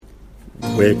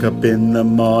Wake up in the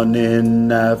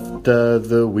morning after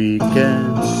the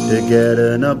weekend to get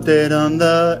an update on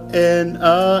the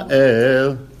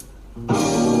NRL.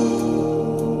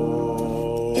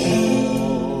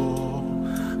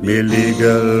 Me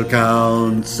legal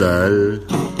counsel.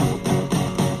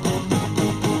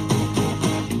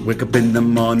 Wake up in the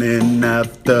morning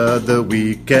after the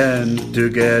weekend to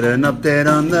get an update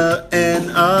on the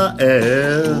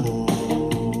NRL.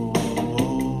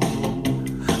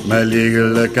 My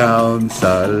legal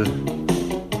counsel.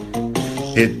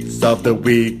 Hits of the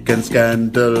week and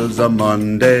scandals on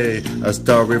Monday. A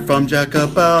story from Jack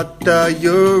about the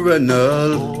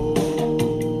urinal.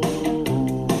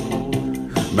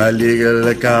 My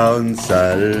legal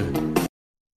counsel.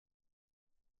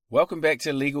 Welcome back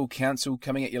to Legal Counsel,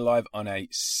 coming at you live on a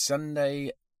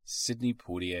Sunday, Sydney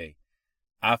Poitiers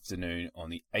afternoon on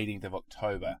the 18th of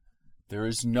October. There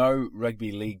is no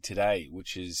rugby league today,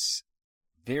 which is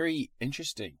very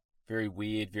interesting, very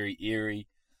weird, very eerie.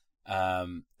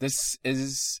 This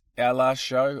is our last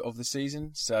show of the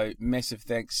season, so massive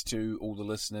thanks to all the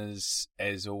listeners,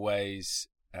 as always.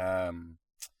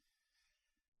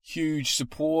 Huge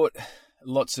support,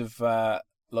 lots of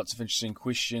interesting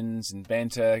questions and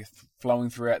banter flowing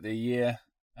throughout the year.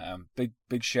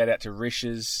 Big shout out to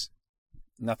Rishers.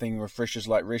 Nothing refreshes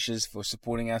like Rishers for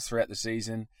supporting us throughout the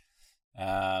season.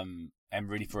 And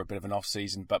ready for a bit of an off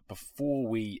season. But before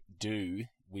we do,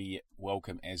 we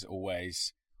welcome, as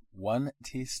always, one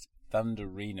Test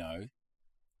Thunderino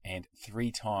and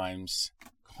 3 times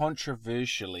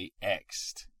controversially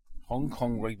axed Hong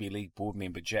Kong Rugby League board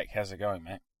member Jack. How's it going,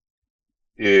 mate?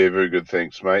 Yeah, very good.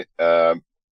 Thanks, mate.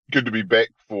 Good to be back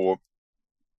for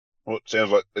what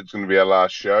sounds like it's going to be our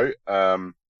last show.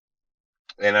 And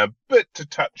a bit to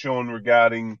touch on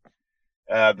regarding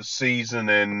the season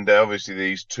and obviously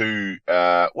these two,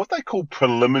 what they call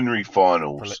preliminary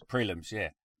finals. Prelims, yeah.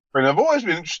 And I've always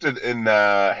been interested in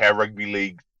how rugby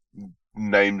league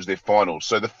names their finals.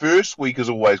 So the first week is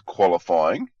always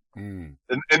qualifying in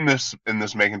this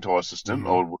McIntyre system,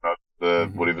 or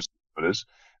whatever it is.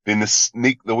 Then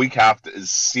the week after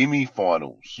is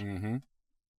semi-finals. And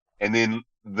then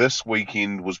this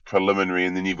weekend was preliminary,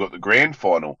 and then you've got the grand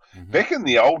final. Back in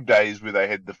the old days where they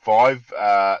had the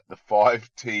five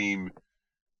team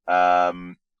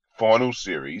final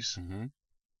series,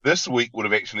 this week would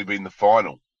have actually been the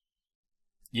final.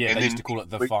 Yeah, and they used to call it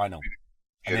the final.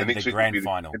 And then the grand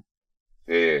final.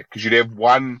 Yeah, because you'd have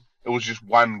one. It was just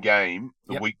one game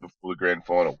the week before the grand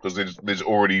final, because there's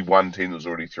already one team that's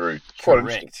already through. It's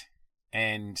correct.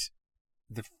 And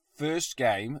the first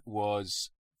game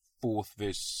was 4th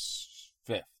versus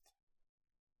 5th.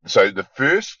 So the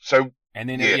first, and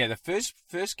then the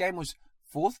first game was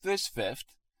 4th versus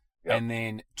 5th, and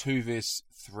then 2 versus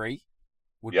 3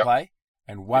 would play,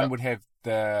 and one would have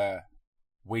the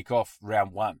week off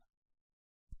round 1.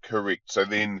 Correct. So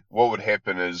then what would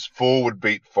happen is 4 would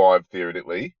beat 5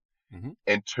 theoretically,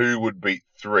 and 2 would beat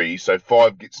 3. So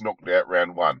 5 gets knocked out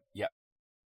round 1. Yep.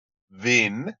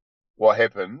 Then what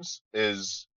happens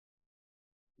is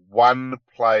 1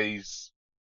 plays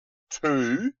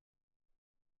 2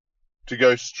 to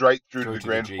go straight through to the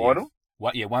grand final.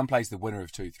 One plays the winner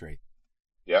of 2-3.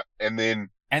 Yeah, and then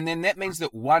that means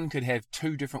that 1 could have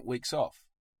 2 different weeks off.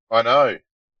 I know.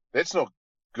 That's not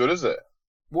good, is it?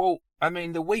 Well, I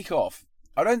mean, the week off,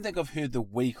 I don't think I've heard the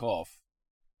week off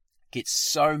get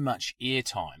so much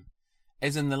airtime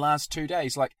as in the last 2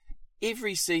 days. Like,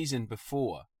 every season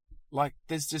before, like,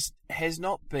 there's just has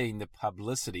not been the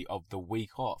publicity of the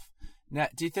week off. Now,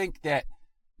 do you think that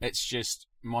it's just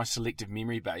my selective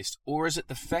memory based, or is it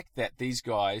the fact that these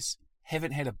guys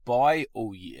haven't had a bye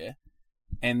all year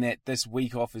and that this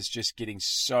week off is just getting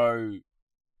so,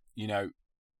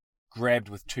 grabbed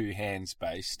with 2 hands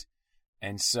based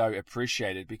and so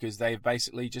appreciated because they've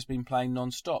basically just been playing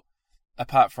non-stop,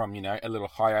 apart from, a little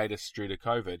hiatus due to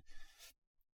COVID.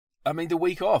 I mean, the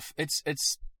week off, it's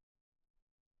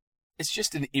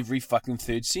just in every fucking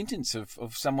third sentence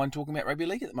of someone talking about rugby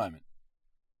league at the moment.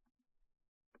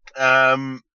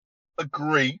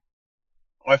 Agree.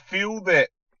 I feel that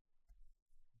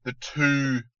the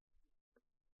two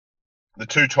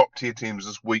top tier teams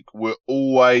this week were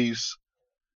always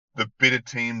the better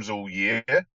teams all year.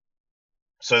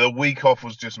 So the week off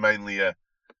was just mainly it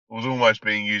was almost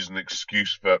being used as an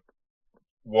excuse for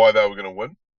why they were going to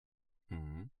win.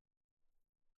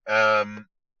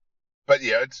 But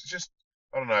yeah, it's just,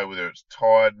 I don't know whether it's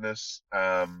tiredness.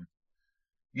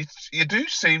 You do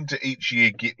seem to each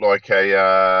year get like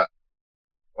I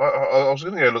was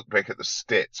going to go look back at the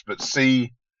stats, but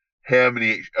see how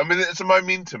many. I mean, it's a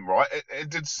momentum, right? It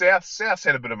did South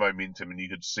had a bit of momentum, and you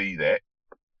could see that.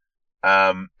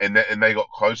 and they got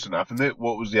close enough. And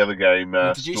what was the other game?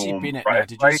 Did you see Bennett? No,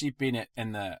 did you see Bennett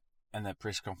in the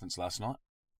press conference last night?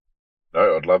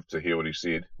 No, I'd love to hear what he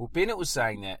said. Well, Bennett was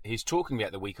saying that he's talking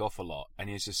about the week off a lot, and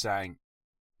he was just saying,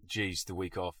 geez, the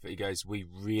week off. He goes, we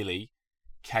really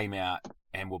came out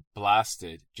and were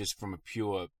blasted just from a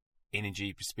pure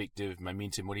energy perspective,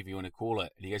 momentum, whatever you want to call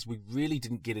it. And he goes, we really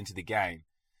didn't get into the game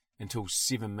until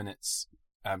 7 minutes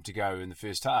to go in the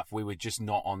first half. We were just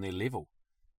not on their level.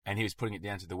 And he was putting it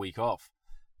down to the week off.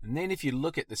 And then if you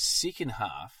look at the second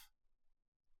half,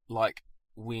 like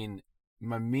when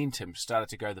momentum started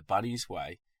to go the Bunnies'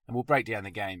 way, and we'll break down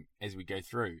the game as we go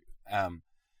through,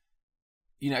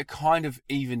 it kind of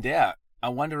evened out. I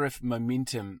wonder if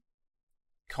momentum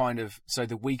so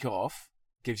the week off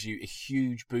gives you a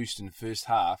huge boost in the first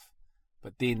half,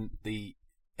 but then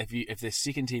if the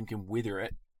second team can weather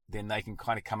it, then they can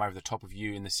kind of come over the top of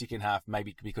you in the second half,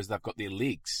 maybe because they've got their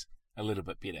legs a little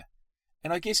bit better.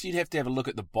 And I guess you'd have to have a look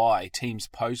at the teams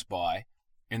post-bye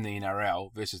in the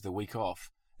NRL versus the week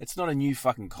off. It's not a new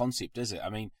fucking concept, is it? I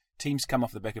mean, teams come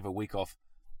off the back of a week off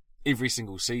every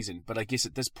single season, but I guess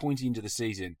at this point into the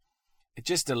season, it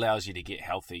just allows you to get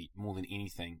healthy more than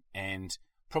anything, and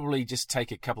probably just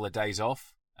take a couple of days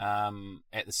off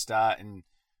at the start and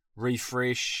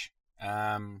refresh.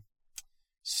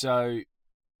 So,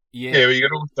 yeah. Yeah, but you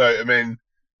could also, I mean,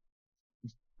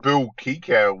 Bill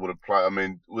Kikau would have played. I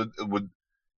mean, would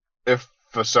if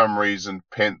for some reason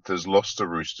Panthers lost to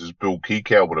Roosters, Bill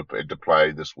Kikau would have had to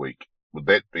play this week. Would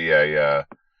that be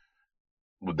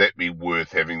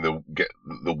worth having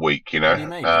the week? You know, What do you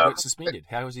mean? He got suspended.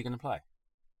 How was he going to play?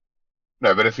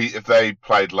 No, but if they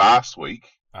played last week,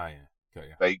 oh yeah, got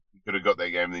you. They could have got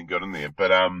that game and then got in there. But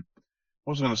what I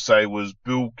was going to say was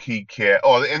Bill Kikau.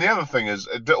 Oh, and the other thing is,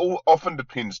 it often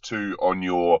depends too on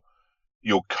your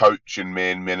coach and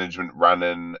man management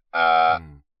running.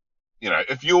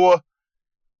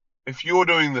 If you're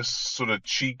doing this sort of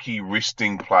cheeky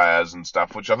resting players and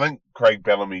stuff, which I think Craig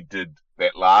Bellamy did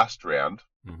that last round,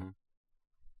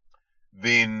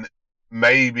 then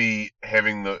maybe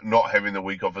not having the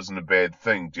week off isn't a bad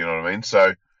thing. Do you know what I mean?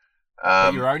 So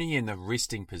but you're only in the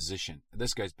resting position.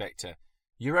 This goes back to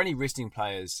you're only resting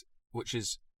players, which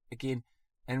is again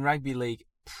in rugby league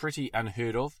pretty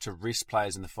unheard of to rest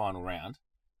players in the final round.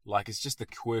 Like, it's just the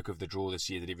quirk of the draw this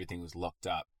year that everything was locked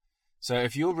up. So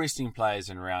if you're resting players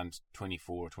in round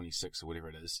 24 or 26 or whatever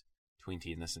it is,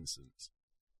 20 in this instance,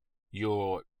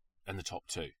 you're in the top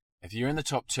two. If you're in the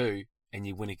top two and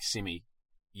you win a semi,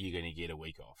 you're going to get a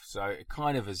week off. So it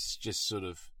kind of is just sort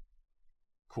of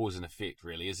cause and effect,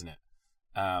 really, isn't it?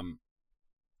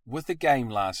 With the game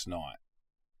last night,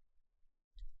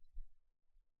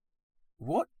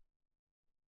 what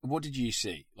did you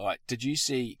see? Like, did you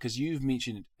see, because you've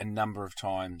mentioned a number of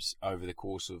times over the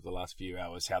course of the last few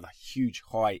hours how the huge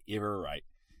high error rate,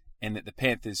 and that the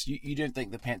Panthers, you don't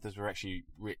think the Panthers were actually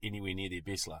anywhere near their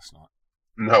best last night?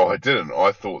 No, I didn't.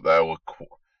 I thought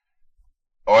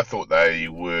they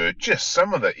were just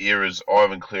some of the errors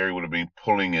Ivan Cleary would have been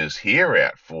pulling his hair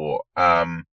out for.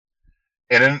 I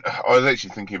was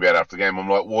actually thinking about it after the game. I'm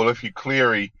like, well, if you're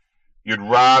Cleary, you'd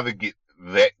rather get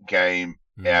that game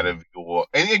out of your...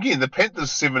 And again, the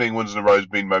Panthers' 17 wins in a row has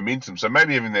been momentum, so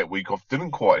maybe having that week off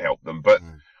didn't quite help them. But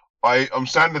I'm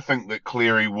starting to think that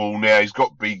Cleary will now... He's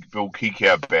got Bill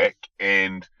Kikau back,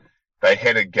 and they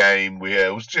had a game where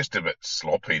it was just a bit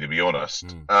sloppy, to be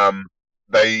honest.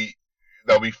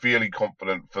 They'll be fairly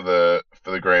confident for the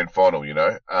grand final, you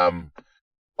know. I'm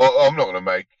not going to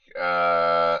make...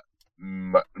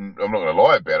 I'm not going to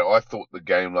lie about it. I thought the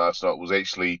game last night was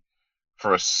actually...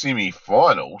 for a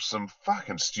semi-final, some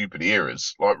fucking stupid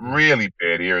errors, like really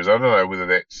bad errors. I don't know whether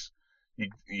that's you're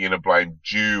going to blame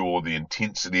Dew or the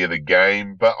intensity of the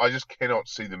game, but I just cannot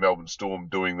see the Melbourne Storm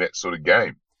doing that sort of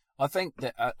game. I think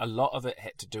that a lot of it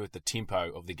had to do with the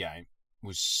tempo of the game.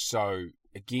 Was so,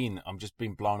 again, I'm just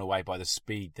being blown away by the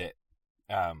speed that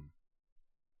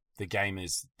the game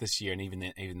is this year, and even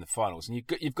the finals. And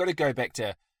you've got to go back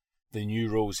to the new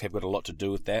rules have got a lot to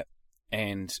do with that,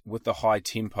 and with the high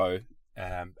tempo.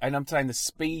 And I'm saying the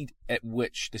speed at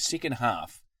which the second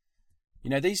half,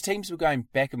 these teams were going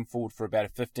back and forward for about a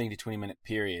 15 to 20 minute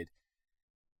period,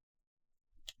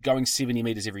 going 70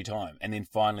 metres every time. And then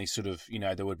finally sort of,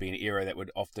 there would be an error that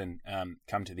would often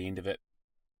come to the end of it.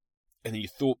 And then you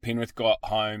thought Penrith got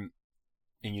home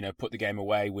and, put the game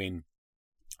away when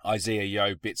Isaiah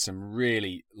Yeo bet some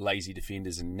really lazy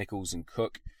defenders and Nichols and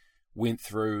Cook went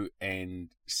through and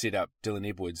set up Dylan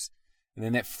Edwards. And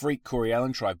then that freak Corey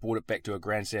Allen try brought it back to a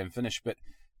grand slam finish. But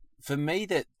for me,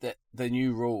 that the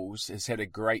new rules has had a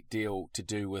great deal to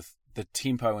do with the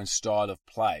tempo and style of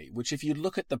play, which if you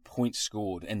look at the points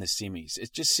scored in the semis,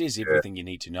 it just says everything you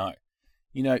need to know.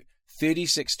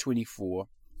 36-24,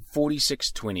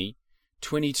 46-20,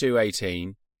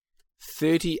 22-18,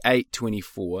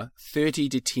 38-24,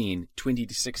 30-10,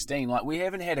 20-16. Like, we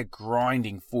haven't had a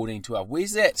grinding 14-12.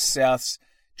 Where's that South's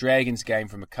Dragons game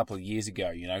from a couple of years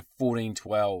ago,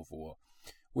 14-12? Or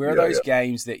where are those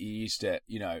games that you used to,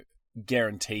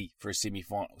 guarantee for a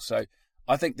semi-final? So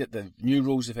I think that the new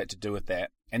rules have had to do with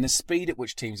that, and the speed at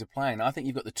which teams are playing. I think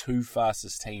you've got the two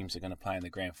fastest teams are going to play in the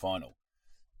grand final,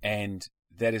 and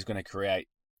that is going to create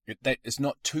that. It's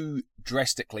not two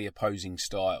drastically opposing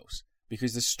styles,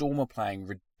 because the Storm are playing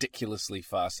ridiculously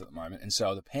fast at the moment, and so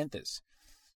are the Panthers.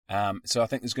 So I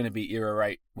think there's going to be error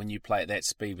rate when you play at that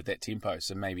speed with that tempo.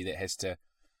 So maybe that has to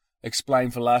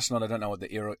explain for last night. I don't know what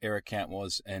the error count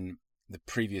was in the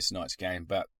previous night's game,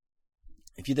 but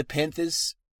if you're the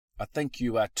Panthers, I think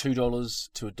you are $2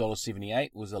 to $1.78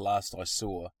 was the last I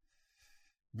saw.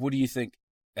 What do you think?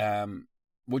 What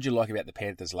did you like about the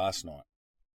Panthers last night?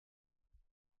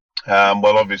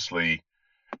 Well, obviously,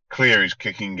 Cleary's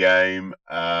kicking game,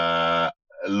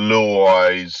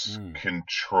 Luai's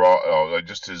control,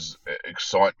 just his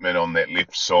excitement on that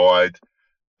left side.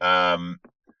 What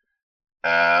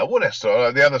else?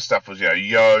 The other stuff was,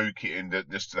 Yoke and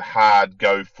just the hard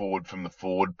go forward from the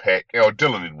forward pack.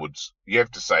 Dylan Edwards, you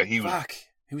have to say he was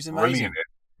amazing.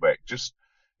 Back.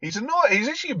 He's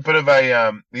actually a bit of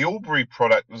a the Albury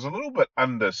product was a little bit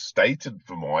understated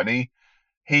for mine.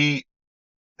 He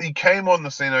came on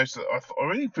the scene. I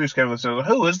really first came on the scene. I was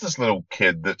like, who is this little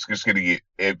kid that's just going to get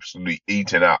absolutely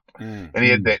eaten up? And he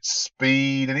had that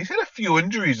speed, and he's had a few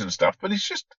injuries and stuff, but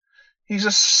he's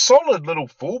a solid little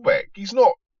fullback. He's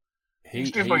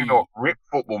definitely not rep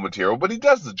football material, but he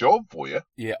does the job for you.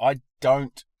 Yeah, I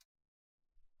don't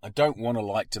want to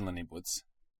like Dylan Edwards.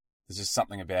 There's just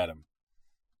something about him.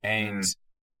 And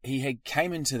he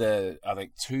came into I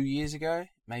think 2 years ago,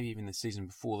 maybe even the season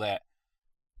before that.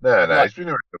 No, he's been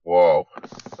around a while.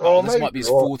 This might be his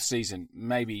fourth season,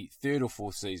 maybe third or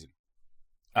fourth season.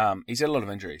 He's had a lot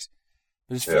of injuries.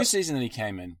 But his first season that he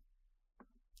came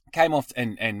off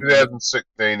and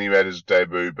 2016 he made his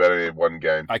debut, but only had one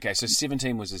game. Okay, so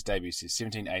 17 was his debut,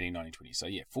 17, 18, 19, 20. So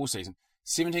yeah, 4 seasons.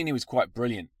 17 he was quite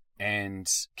brilliant and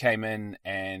came in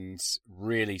and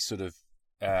really sort of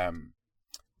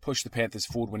pushed the Panthers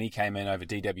forward when he came in over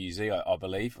DWZ, I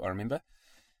believe, I remember.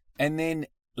 And then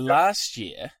last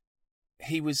year,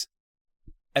 he was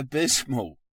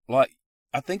abysmal. Like,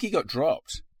 I think he got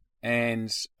dropped,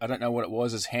 and I don't know what it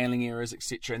was, his handling errors,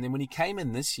 etc. And then when he came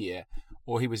in this year,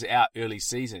 or he was out early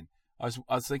season, I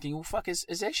was thinking, well, fuck,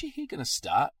 is actually he going to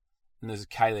start? And there's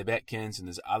Caleb Atkins, and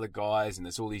there's other guys, and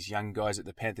there's all these young guys that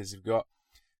the Panthers have got.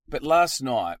 But last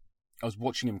night, I was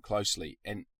watching him closely,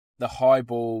 and the high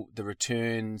ball, the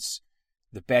returns,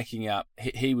 the backing up,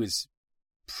 he was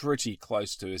pretty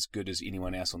close to as good as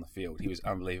anyone else on the field. He was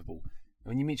unbelievable.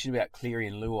 When you mentioned about Cleary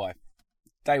and Luai,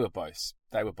 they were both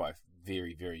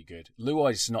very, very good.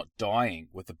 Luai's not dying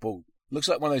with the ball. Looks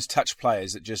like one of those touch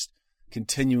players that just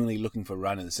continually looking for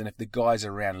runners. And if the guys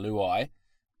around Luai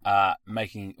are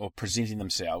making or presenting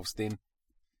themselves, then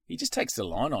he just takes the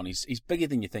line on. He's bigger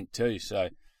than you think too. So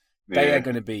they are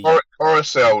going to be.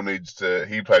 Coruscant needs to.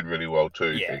 He played really well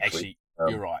too. Yeah, actually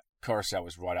you're right. Coruscant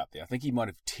was right up there. I think he might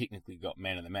have technically got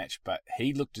man of the match, but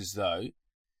he looked as though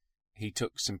he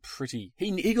took some pretty.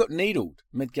 He got needled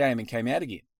mid-game and came out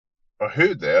again. I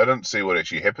heard that. I didn't see what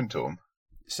actually happened to him.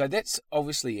 So that's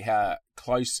obviously how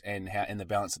close and how in the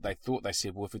balance that they thought. They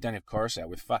said, well, if we don't have Coruscant,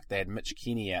 we're fucked. They had Mitch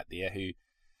Kenny out there who,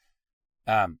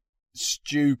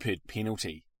 stupid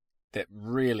penalty that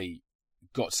really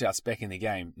got Souths back in the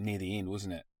game near the end,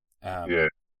 wasn't it? Yeah.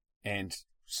 And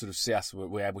sort of Souths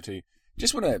were able to.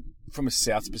 Just want to, from a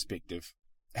South's perspective,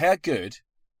 how good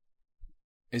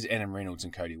is Adam Reynolds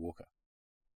and Cody Walker?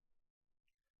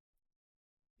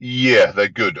 Yeah, they're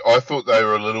good. I thought they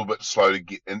were a little bit slow to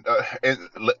get into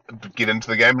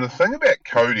the game. And the thing about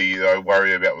Cody that I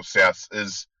worry about with South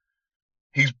is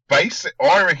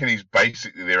I reckon he's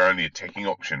basically their only attacking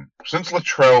option. Since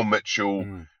Latrell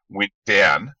Mitchell went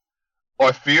down,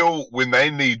 I feel when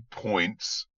they need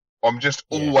points, I'm just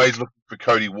always looking for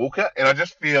Cody Walker. And I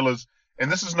just feel and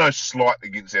this is no slight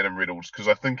against Adam Reynolds, because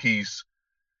I think he's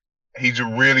a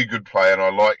really good player, and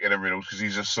I like Adam Reynolds because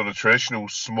he's a sort of traditional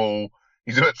small.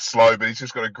 He's a bit slow, but he's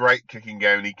just got a great kicking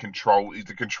game, and he's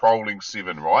the controlling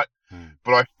 7, right?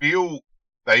 But I feel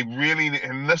they really,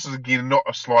 and this is again not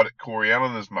a slight at Corey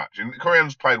Allen as much, and Corey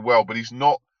Allen's played well, but he's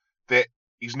not going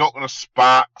to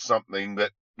spark something that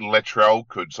Latrell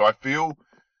could. So I feel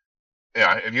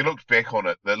if you look back on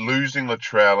it, that losing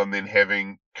Latrell and then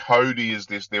having Cody as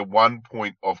their one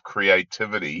point of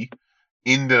creativity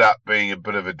ended up being a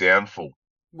bit of a downfall.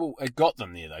 Well, it got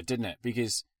them there, though, didn't it?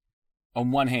 Because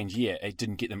on one hand, yeah, it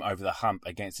didn't get them over the hump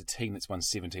against a team that's won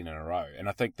 17 in a row. And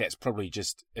I think that's probably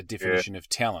just a definition of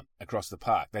talent across the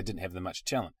park. They didn't have that much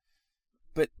talent.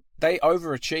 But they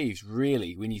overachieved,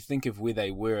 really, when you think of where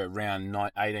they were around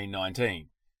 18-19.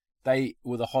 They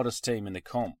were the hottest team in the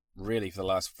comp, really, for the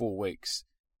last 4 weeks.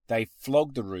 They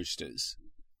flogged the Roosters.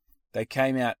 They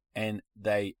came out and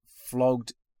they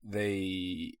flogged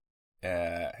the...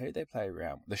 who did they play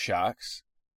around? The Sharks.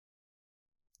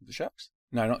 The Sharks?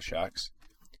 No, not Sharks.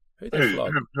 Who they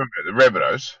flogged? The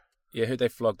Rabbitohs. Yeah, who they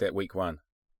flogged that week one?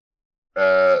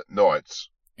 Knights.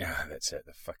 Ah, that's it,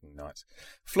 the fucking Knights.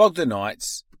 Flogged the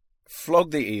Knights,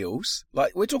 flogged the Eels.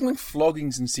 Like, we're talking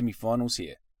floggings in semi-finals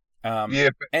here. But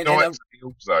Knights and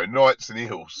Eels, though. Knights and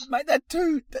Eels. Mate, that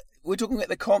too. We're talking about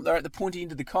the comp. They're at the pointy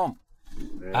end of the comp.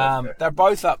 Yeah, They're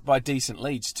both up by decent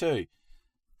leads too.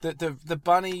 The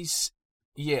Bunnies,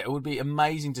 yeah, it would be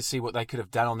amazing to see what they could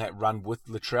have done on that run with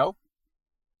Latrell.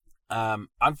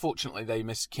 Unfortunately, they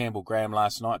missed Campbell Graham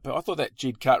last night, but I thought that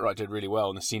Jed Cartwright did really well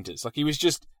in the centres. Like, he was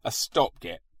just a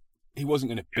stopgap. He wasn't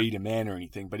going to beat a man or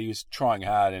anything, but he was trying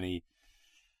hard, and he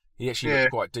actually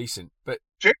looked quite decent. But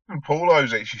Jackson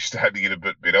Paulo's actually started to get a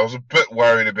bit better. I was a bit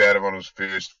worried about him on his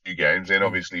first few games, and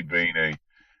obviously being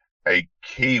a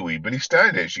Kiwi, but he's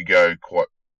starting to actually go quite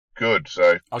good.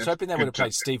 So I was hoping they would have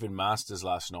played Stephen Masters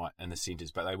last night in the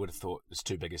centres, but they would have thought it's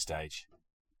too big a stage.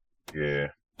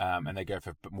 Yeah. And they go for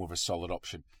a bit more of a solid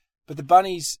option. But the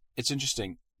Bunnies, it's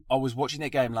interesting. I was watching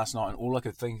that game last night, and all I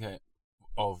could think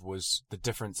of was the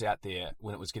difference out there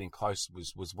when it was getting close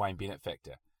was Wayne Bennett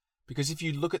factor. Because if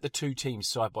you look at the two teams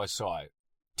side by side,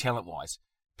 talent-wise,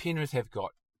 Penrith have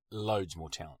got loads more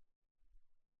talent.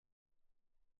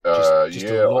 Just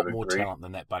a lot more talent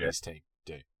than that Bunnies team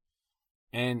do.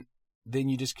 And then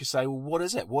you just say, well, what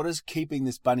is it? What is keeping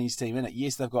this Bunnies team in it?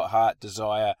 Yes, they've got heart,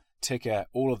 desire, ticker,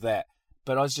 all of that.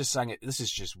 But I was just saying, this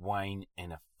is just Wayne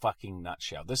in a fucking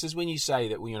nutshell. This is when you say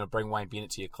that we're going to bring Wayne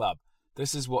Bennett to your club.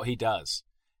 This is what he does.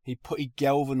 He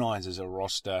galvanises a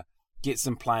roster, gets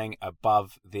them playing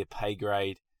above their pay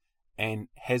grade, and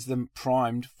has them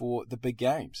primed for the big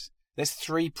games. That's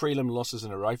 3 prelim losses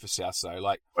in a row for South. So,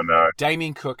 like,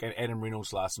 Damien Cook and Adam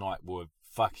Reynolds last night were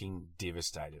fucking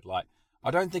devastated. Like,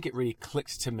 I don't think it really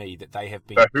clicked to me that they have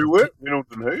been... So who were?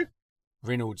 Reynolds and who?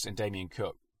 Reynolds and Damien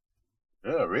Cook.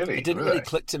 Oh, really? It didn't really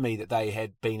click to me that they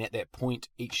had been at that point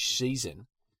each season.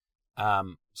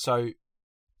 So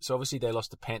obviously they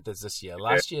lost to Panthers this year.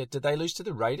 Last year, did they lose to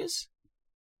the Raiders?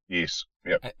 Yes.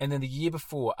 Yep. And then the year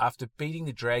before, after beating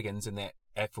the Dragons in that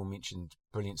aforementioned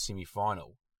brilliant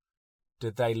semi-final,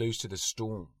 did they lose to the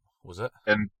Storm? Was it?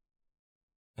 In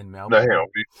Melbourne? No, hang on.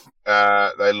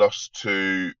 They lost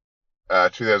to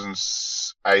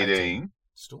 2018.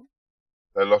 Storm?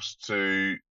 They lost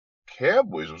to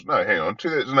Cowboys. No, hang on.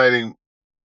 2018.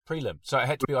 Prelim. So it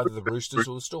had to be either the Roosters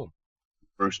or the Storm.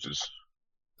 Roosters.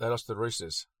 They lost to the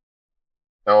Roosters.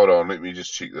 Hold on, let me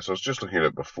just check this. I was just looking at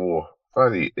it before.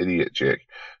 Funny idiot, Jack.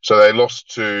 So they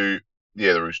lost to,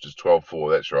 the Roosters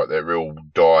 12-4. That's right. That real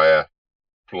dire,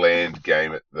 bland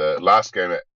game at the last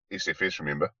game at SFS,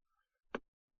 remember?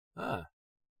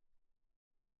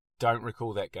 Don't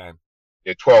recall that game.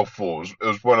 Yeah, 12-4. It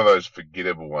was one of those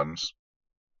forgettable ones.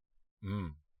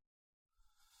 On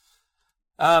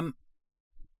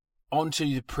to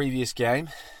the previous game.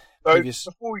 So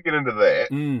before we get into that,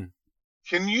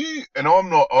 can you, and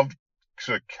I've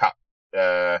sort of cut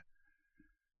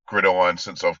gridiron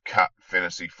since I've cut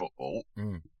fantasy football,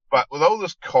 but with all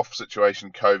this COVID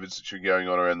situation going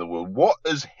on around the world,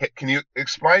 can you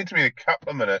explain to me in a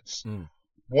couple of minutes,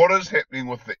 what is happening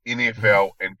with the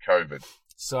NFL and COVID?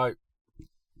 So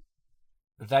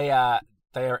they are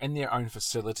in their own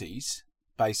facilities,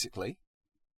 basically.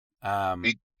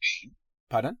 Each team?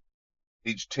 Pardon?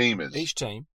 Each team is? Each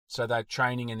team. So they're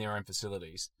training in their own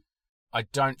facilities. I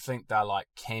don't think they're like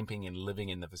camping and living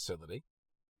in the facility.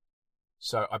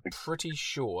 So I'm pretty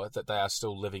sure that they are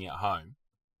still living at home.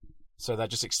 So they're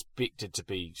just expected to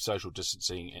be social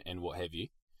distancing and what have you.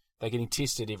 They're getting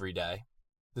tested every day.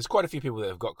 There's quite a few people that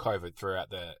have got COVID throughout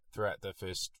the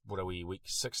first, what are we, week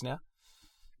 6 now?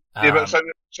 Yeah, but so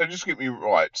just get me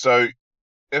right. So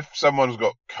if someone's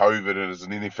got COVID and is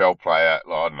an NFL player,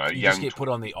 I don't know, you just get put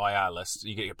on the IR list.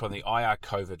 You get put on the IR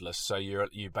COVID list. So you're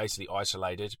basically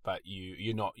isolated, but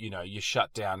you're not, you're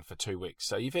shut down for 2 weeks.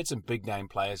 So you've had some big name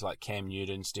players like Cam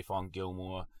Newton, Stephon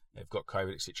Gilmore, they've got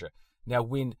COVID, etc. Now,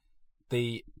 when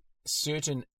the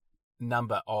certain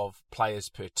number of players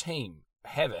per team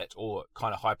have it, or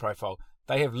kind of high profile,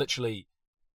 they have literally,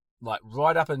 like,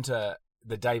 right up into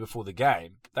the day before the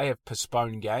game, they have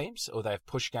postponed games or they have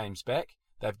pushed games back.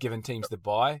 They've given teams the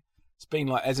bye. It's been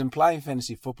like, as in playing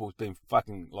fantasy football, it's been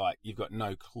fucking like, you've got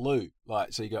no clue.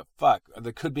 Like, so you got,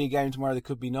 there could be a game tomorrow, there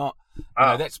could be not.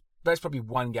 That's probably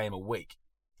one game a week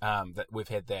that we've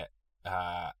had that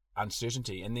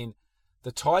uncertainty. And then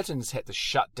the Titans had to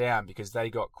shut down because they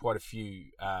got quite a few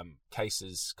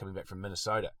cases coming back from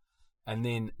Minnesota. And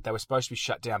then they were supposed to be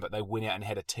shut down, but they went out and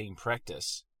had a team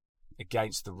practice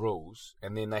against the rules.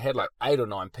 And then they had like 8 or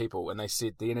 9 people, and they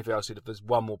said, the NFL said if there's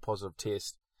one more positive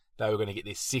test, they were going to get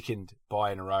their second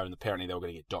bye in a row, and apparently they were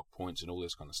going to get dock points and all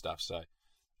this kind of stuff. So,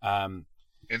 and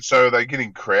so are they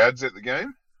getting crowds at the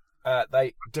game?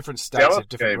 Different states have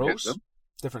different rules.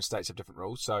 Different states have different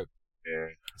rules. So,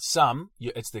 some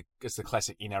it's the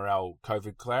classic NRL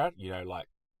COVID crowd. Like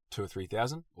 2,000 or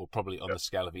 3,000, or probably on the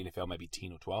scale of NFL, maybe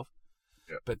 10 or 12.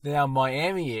 Yep. But now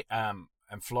Miami and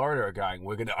Florida are going,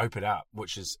 we're going to open up,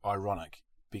 which is ironic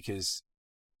because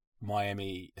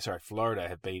Florida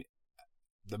have been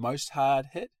the most hard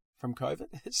hit from COVID.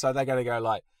 So they're going to go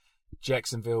like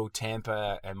Jacksonville,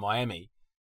 Tampa, and Miami.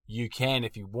 You can,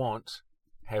 if you want,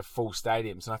 have full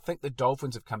stadiums. And I think the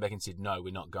Dolphins have come back and said, no,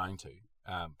 we're not going to,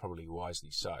 probably wisely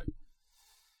so.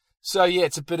 So, yeah,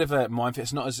 it's a bit of a minefield.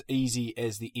 It's not as easy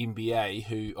as the NBA,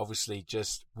 who obviously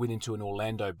just went into an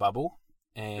Orlando bubble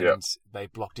and they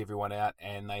blocked everyone out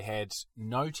and they had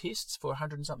no tests for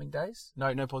 100 and something days.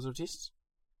 No positive tests.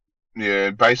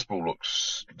 Yeah, baseball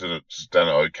done it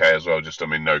okay as well. Just,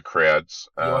 no crowds.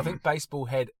 I think baseball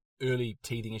had early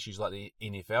teething issues like the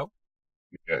NFL.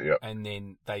 Yeah. And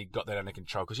then they got that under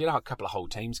control because you had a couple of whole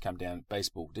teams come down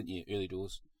baseball, didn't you? Early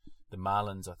doors, the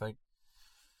Marlins, I think.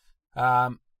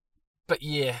 But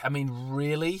yeah,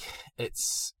 really,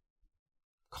 it's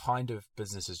kind of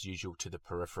business as usual to the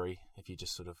periphery if you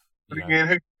just sort of. But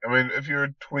again, if you're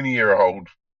a 20-year-old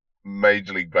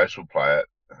Major League Baseball player,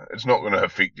 it's not going to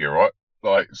affect you, right?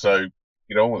 So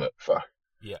get on with it. Fuck.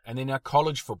 Yeah, and then our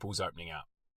college football's opening up,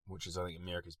 which is, I think,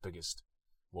 America's biggest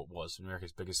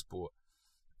sport.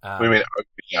 We mean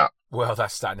opening up. Well, they're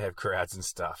starting to have crowds and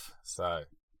stuff, so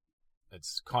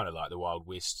it's kind of like the Wild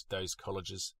West, those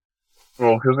colleges.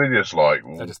 Well, because they're just like...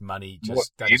 They're just money, they're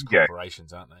just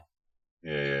corporations, aren't they?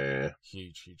 Yeah.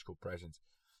 Huge corporations.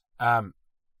 All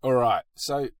right,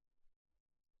 so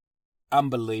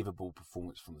unbelievable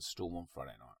performance from the Storm on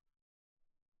Friday night.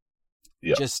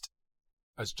 Yeah.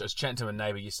 I was chatting to a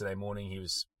neighbour yesterday morning. He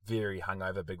was very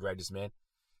hungover, big Raiders man.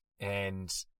 And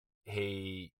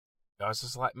I was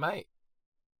just like, mate,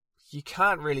 you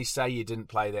can't really say you didn't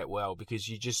play that well because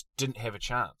you just didn't have a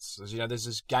chance. There's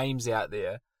these games out there.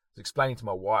 I was explaining to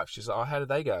my wife. She's like, oh, how did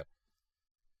they go?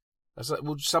 I was like,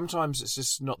 well, sometimes it's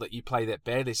just not that you play that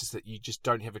badly. It's just that you just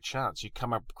don't have a chance. You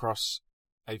come up across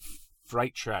a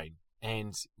freight train,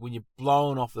 and when you're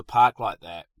blown off the park like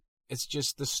that, it's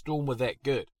just the Storm were that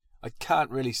good. I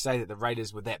can't really say that the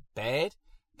Raiders were that bad.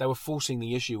 They were forcing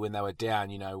the issue when they were down,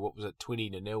 20-0 or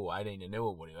 18-0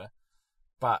 or whatever.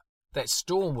 But that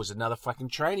Storm was another fucking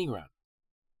training run.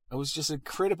 It was just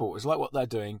incredible. It was like what they're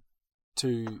doing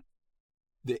to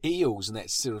the Eels in that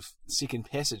sort of second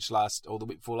passage the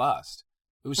week before last.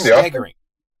 It was staggering.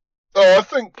 I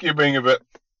think you're being a bit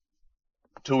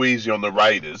too easy on the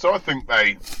Raiders. I think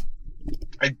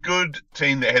a good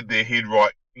team that had their head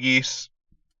right. Yes,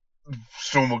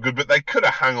 Storm were good, but they could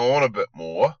have hung on a bit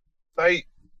more.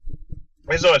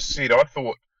 As I said, I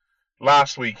thought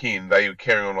last weekend they were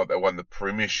carrying on like they won the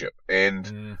premiership,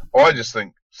 and I just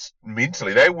think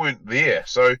mentally they weren't there.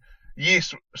 So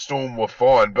yes, Storm were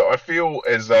fine, but I feel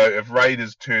as though if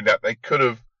Raiders turned up, they could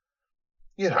have,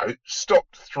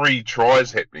 stopped 3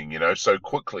 tries happening, so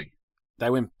quickly. They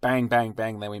went bang, bang,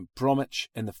 bang. They went Bromwich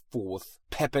in the 4th,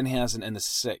 Pappenhausen in the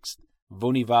 6th,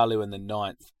 Vunivalu in the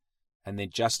 9th, and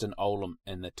then Justin Olam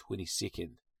in the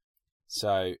 22nd.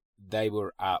 So they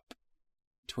were up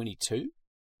 22-0?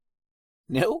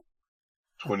 20.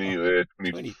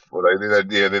 Well,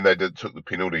 then they took the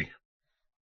penalty.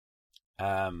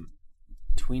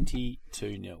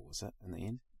 22-0, was it in the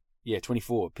end? Yeah,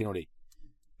 24, penalty.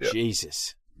 Yep.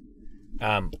 Jesus.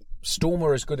 Storm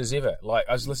were as good as ever. Like,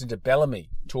 I was listening to Bellamy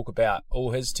talk about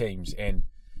all his teams, and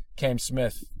Cam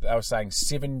Smith, they were saying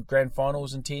 7 grand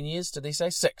finals in 10 years. Did he say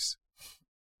 6?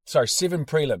 Sorry, 7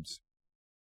 prelims.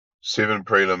 7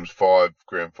 prelims, 5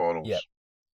 grand finals. Yep.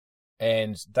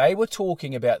 And they were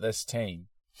talking about this team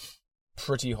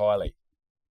pretty highly.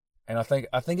 And I think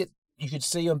you could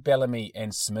see on Bellamy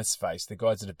and Smith's face, the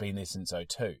guys that have been there since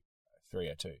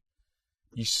 302.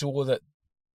 You saw that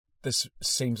this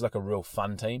seems like a real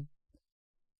fun team.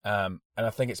 And I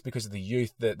think it's because of the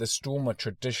youth. The Storm are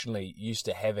traditionally used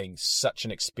to having such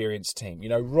an experienced team,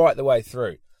 right the way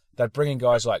through. They'd bring in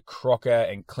guys like Crocker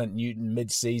and Clint Newton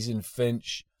mid-season,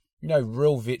 Finch,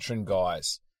 real veteran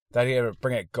guys. They'd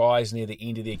bring out guys near the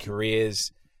end of their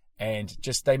careers, and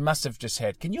they must have just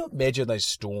had. Can you imagine those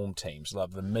Storm teams,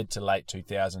 like the mid to late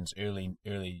 2000s,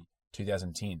 early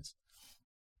 2010s?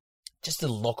 Just the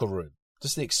locker room,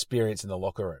 just the experience in the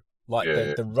locker room, like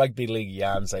the rugby league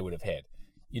yarns they would have had.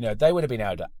 They would have been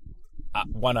able to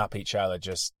one-up each other,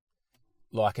 just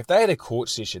like if they had a court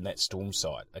session, that Storm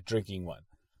side, a drinking one.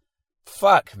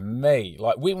 Fuck me.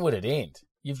 Like, when would it end?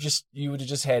 You would have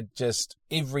just had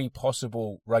every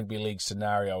possible rugby league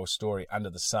scenario or story under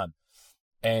the sun.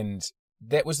 And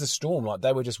that was the Storm. Like,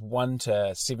 they were just 1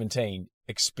 to 17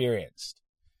 experienced.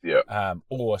 Yeah.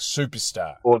 Or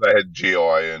superstar. Or they had GI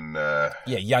and...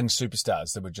 young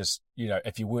superstars that were just,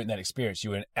 if you weren't that experienced,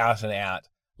 you were an out and out,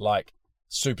 like,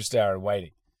 superstar in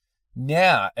waiting.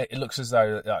 Now, it looks as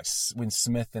though, like, when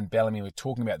Smith and Bellamy were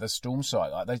talking about the Storm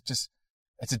side, like,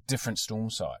 it's a different Storm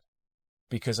side,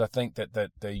 because I think that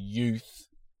the youth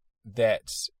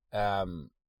that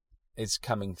is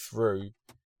coming through,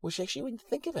 which actually, when you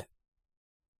think of it,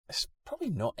 it's probably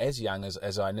not as young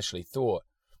as I initially thought.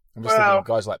 I'm just thinking of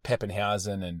guys like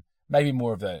Pappenhausen and maybe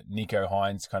more of the Nico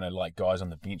Hines kind of like guys on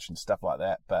the bench and stuff like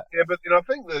that. But yeah, but I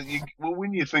think that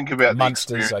when you think about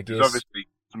Munsters, I guess, obviously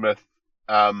Smith.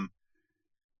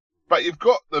 But you've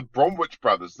got the Bromwich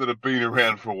brothers that have been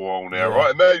around for a while now,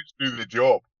 right? And they just do their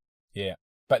job. Yeah.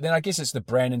 But then I guess it's the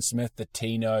Brandon Smith, the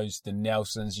Tinos, the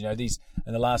Nelsons, these,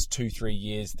 in the last 2-3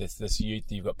 years, this youth,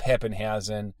 you've got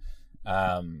Pappenhausen. But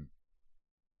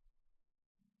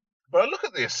I look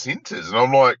at their centres and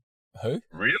I'm like, who?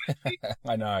 Really?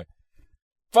 I know.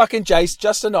 Fucking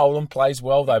Justin Olam plays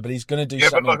well, though, but he's going to do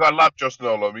something. Yeah, but I love Justin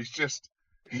Olam. He's just,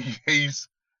 he's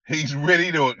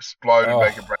ready to explode and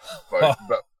make a break explode.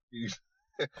 But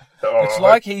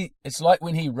it's like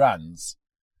when he runs,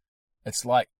 it's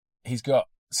like he's got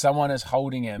someone is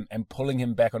holding him and pulling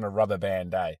him back on a rubber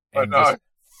band, and just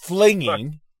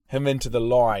flinging him into the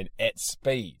line at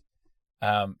speed.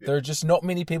 There are just not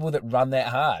many people that run that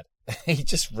hard. He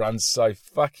just runs so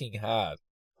fucking hard.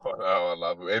 I know, I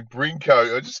love him. And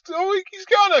Brinko, he's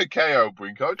going okay, old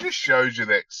Brinko. It just shows you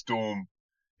that Storm.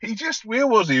 Where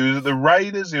was he? He was at the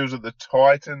Raiders, he was at the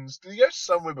Titans. Did he go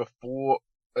somewhere before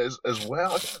as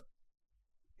well?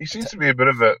 He seems to be a bit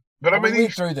of a... But we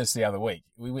went through this the other week.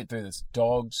 We went through this.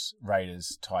 Dogs,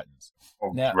 Raiders, Titans.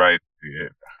 Now, Raiders, yeah.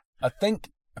 I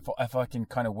think, if I can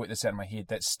kind of work this out in my head,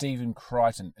 that Stephen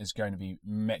Crichton is going to be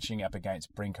matching up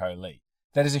against Brinko Lee.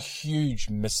 That is a huge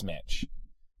mismatch.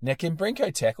 Now, can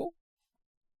Brinko tackle?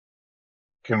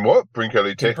 Can what? Brinko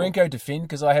Lee tackle? Can Brinko defend?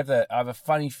 Because I have a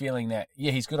funny feeling that,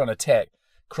 he's good on attack.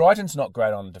 Crichton's not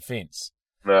great on defence.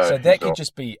 No, so that could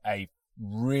just be a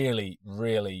really,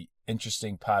 really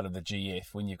interesting part of the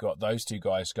GF when you've got those two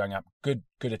guys going up, good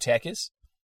attackers,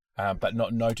 but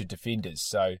not noted defenders.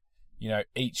 So,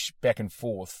 each back and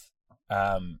forth,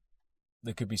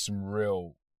 there could be some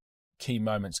real key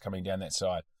moments coming down that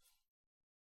side.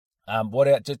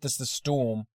 Just the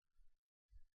Storm.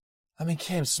 I mean,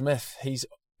 Cam Smith,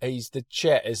 the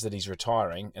chat is that he's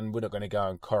retiring, and we're not going to go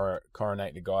and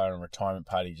coronate the guy on a retirement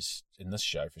party just in this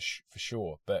show for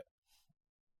sure, but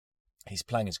he's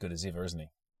playing as good as ever, isn't he?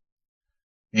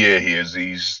 Yeah, he is.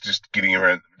 He's just getting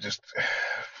around.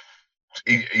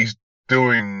 He's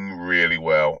doing really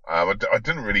well. I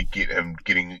didn't really get him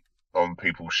getting on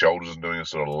people's shoulders and doing a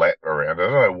sort of lap around. I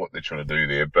don't know what they're trying to do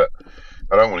there, but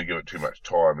I don't want to give it too much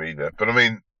time either. But I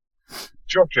mean,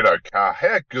 Josh Addo-Carr,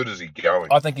 how good is he going?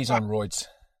 I think he's on roids.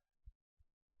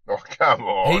 Oh, come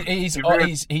on. He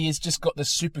has just got the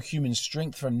superhuman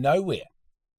strength from nowhere.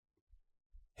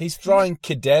 He's throwing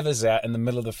cadavers out in the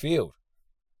middle of the field.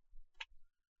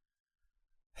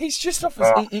 He's just off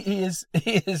his...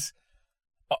 He is...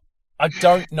 I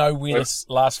don't know where this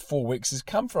last 4 weeks has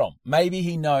come from. Maybe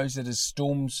he knows that his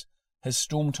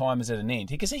storm time is at an end.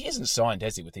 Because he hasn't signed,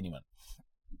 has he, with anyone?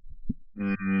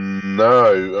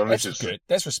 No. That's good.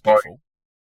 That's respectful.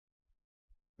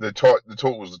 The talk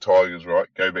was the Tigers, right?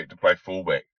 Go back to play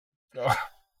fullback.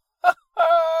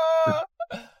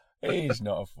 He's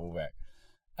not a fullback.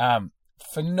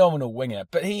 Phenomenal winger.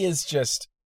 But he is just...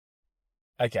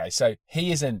 Okay, so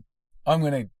he is in, I'm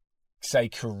going to say,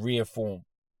 career form.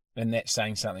 And that's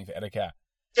saying something for Addo-Carr.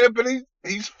 Yeah, but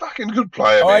he's fucking good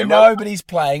player, man. I know, but he's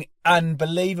playing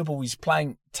unbelievable. He's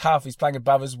playing tough. He's playing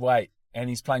above his weight. And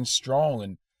he's playing strong.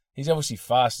 And he's obviously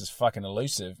fast as fucking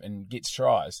elusive and gets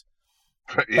tries.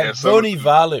 But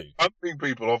Vunivalu. I'm putting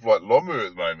people off like Lomu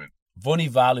at the moment.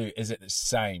 Vunivalu is at the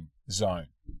same zone.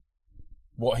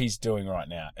 what he's doing right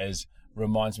now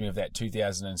reminds me of that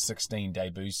 2016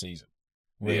 debut season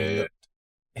where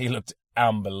he looked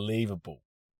unbelievable.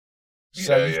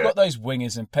 So you've got those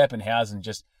wingers, and Pappenhausen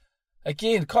just,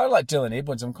 again, kind of like Dylan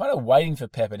Edwards. I'm kind of waiting for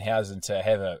Pappenhausen to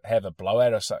have a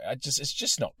blowout or something. It's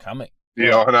just not coming.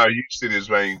 Yeah, I know. You said as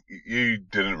being, you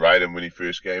didn't rate him when he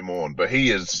first came on, but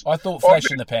he is. I thought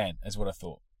flash in the pan is what I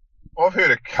thought. I've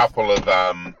heard a couple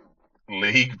of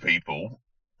league people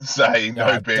say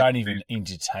don't even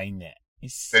entertain that. That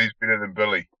he's better than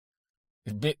Billy.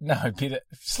 Better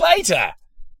Slater.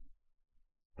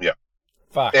 Yeah.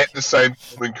 Fuck. At the same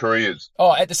point in careers.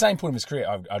 Oh, at the same point in his career,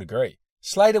 I'd agree.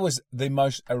 Slater was the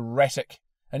most erratic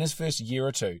in his first year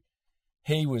or two.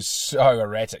 He was so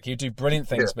erratic. He'd do brilliant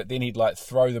things, but then he'd like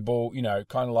throw the ball,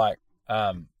 kind of like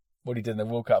what he did in the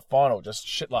World Cup final, just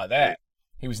shit like that. Yeah.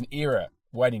 He was an error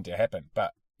waiting to happen,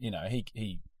 but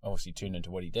he obviously turned into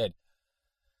what he did.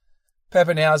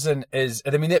 Pappenhausen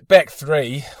that back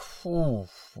three. Ooh,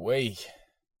 wee.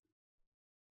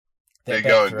 They're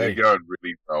going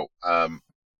really well.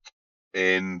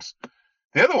 And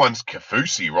the other one's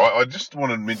Kaufusi, right? I just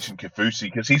want to mention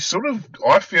Kaufusi because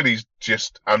I feel he's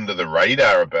just under the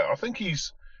radar a bit. I think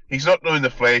he's not doing the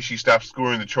flashy stuff,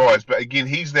 scoring the tries, but again,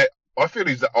 I feel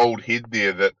he's the old head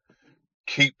there that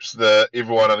keeps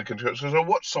everyone under control. So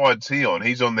what side's he on?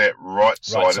 He's on that right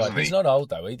side, isn't he? He's not old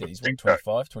though either. He's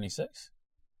 25, 26.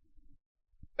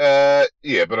 Yeah,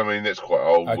 but I mean that's quite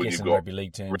old. I guess in rugby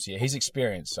league terms, yeah, he's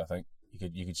experienced. I think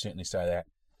you could certainly say that.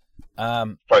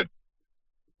 I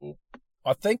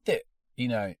think that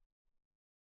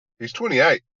he's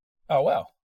 28. Oh wow,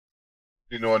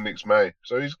 29 next May,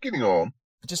 so he's getting on.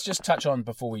 Just touch on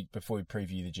before we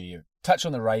preview the GU. Touch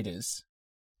on the Raiders.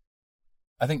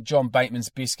 I think John Bateman's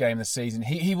best game of the season.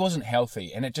 He wasn't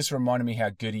healthy, and it just reminded me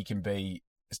how good he can be.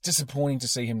 It's disappointing to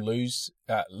see him lose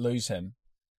him,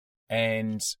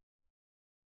 and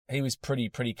he was pretty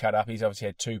cut up. He's obviously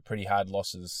had two pretty hard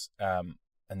losses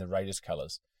in the Raiders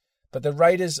colours. But the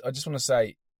Raiders, I just want to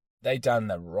say, they done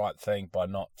the right thing by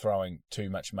not throwing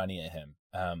too much money at him.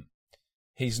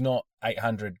 He's not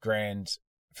 $800,000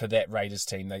 for that Raiders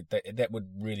team. That would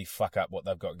really fuck up what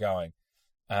they've got going.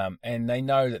 And they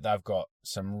know that they've got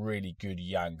some really good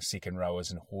young second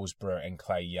rowers in Horsburgh and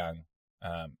Clay Young.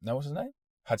 What's his name?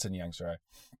 Hudson Young, sorry.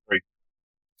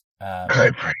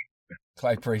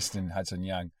 Clay Priest and Hudson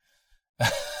Young.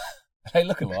 They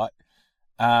look alike.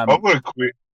 I'm going to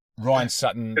quit. Ryan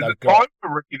Sutton. Is it time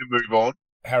for Ricky to move on?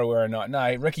 Harawira Knight.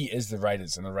 No, Ricky is the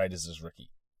Raiders, and the Raiders is Ricky.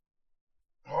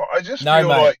 Oh, I just feel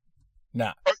like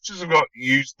coaches have got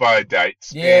used by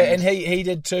dates. Yeah, and he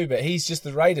did too, but he's just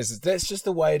the Raiders. That's just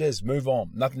the way it is. Move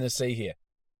on. Nothing to see here.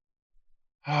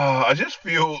 Oh, I just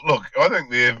feel, I think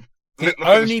they've... The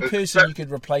only person you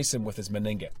could replace him with is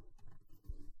Meninga.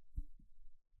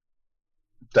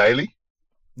 Daly?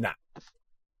 Nah.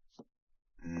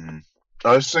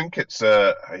 I just think it's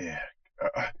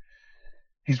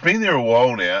he's been there a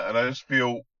while now, and I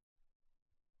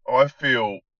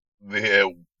feel their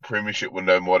premiership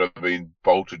window might have been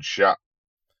bolted shut.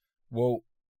 Well,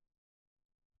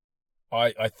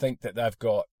 I think that they've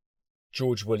got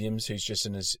George Williams,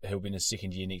 he'll be in his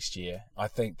second year next year. I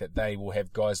think that they will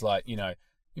have guys like,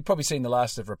 you've probably seen the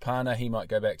last of Rapana. He might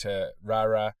go back to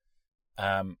Rara.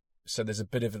 So there's a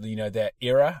bit of, that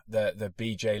era, the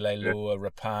BJ Leilua,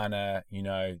 Rapana,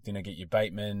 then I get your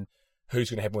Bateman, who's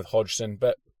going to happen with Hodgson.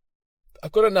 But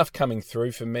I've got enough coming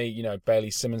through for me. Bailey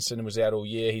Simonson was out all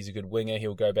year. He's a good winger.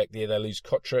 He'll go back there. They lose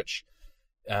Kotrich,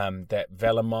 that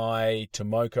Valamai,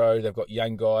 Tomoko. They've got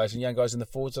young guys and young guys in the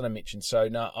forwards that I mentioned. So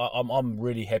no, I'm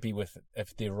really happy with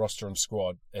if their roster and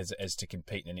squad as to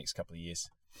compete in the next couple of years.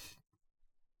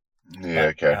 Yeah,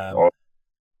 okay.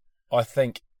 I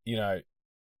think,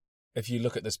 if you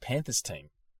look at this Panthers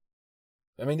team,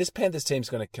 this Panthers team's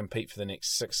going to compete for the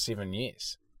next 6-7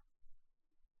 years.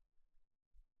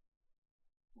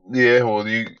 Yeah, well,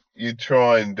 you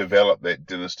try and develop that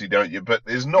dynasty, don't you? But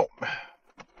there's not...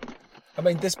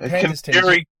 this Panthers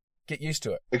team, get used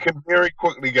to it. It can very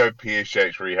quickly go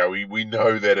pear-shaped, Riho. We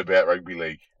know that about rugby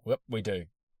league. Yep, we do.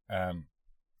 And,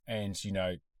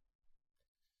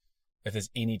 if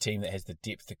there's any team that has the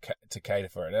depth to cater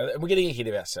for it. We're getting ahead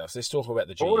of ourselves. Let's talk about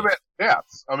the GU. What about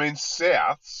Souths?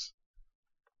 Souths,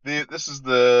 this is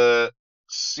the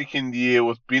second year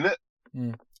with Bennett.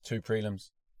 2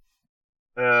 prelims.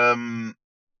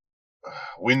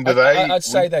 When do they... I'd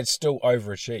say they'd still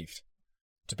overachieved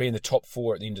to be in the top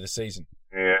 4 at the end of the season.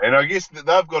 Yeah, and I guess that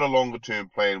they've got a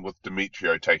longer-term plan with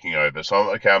Demetrio taking over.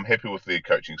 So, I'm happy with their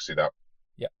coaching setup.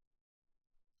 Yeah.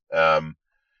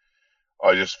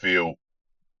 I just feel...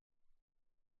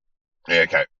 Yeah,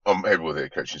 okay. I'm happy with their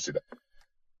coaching setup.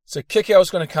 So Kickout's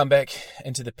going to come back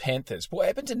into the Panthers. What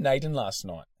happened to Naden last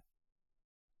night?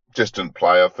 Just didn't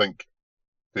play, I think.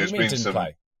 There's been some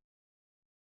play.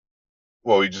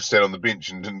 Well, he just sat on the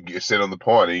bench and didn't get set on the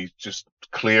pine. He just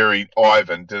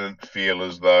Ivan didn't feel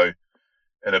as though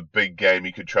in a big game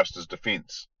he could trust his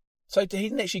defence. So he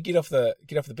didn't actually get off the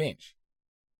bench?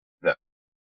 No.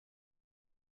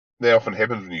 That often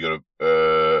happens when you got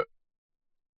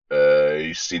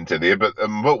a centre there, but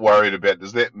I'm a bit worried about,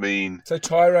 does that mean... So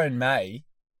Tyrone May...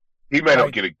 He may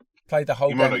not get a... Played the whole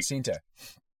game at centre.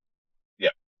 Yeah.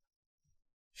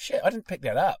 Shit, I didn't pick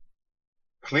that up.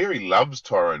 Cleary loves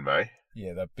Tyrone May.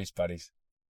 Yeah, they're best buddies.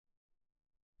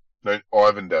 No,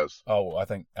 Ivan does. Oh, I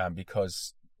think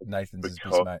because Nathan's his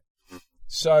best mate.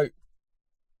 So,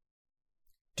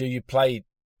 do you play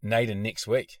Naden next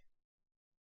week?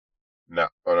 No,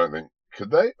 I don't think.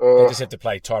 Could they? They just have to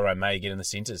play Tyrone May again in the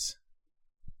centres.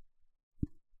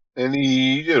 And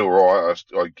he did all right,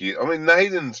 I get. I mean,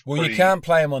 Naden's Well, you can't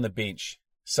play him on the bench.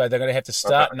 So they're going to have to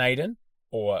start Naden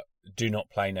or do not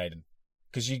play Naden.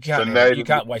 Because you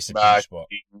can't waste a bench spot.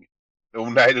 Well,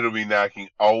 Naden will be knocking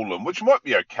Olam, which might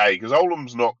be okay, because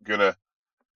Olam's not going to...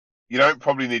 You don't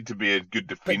probably need to be a good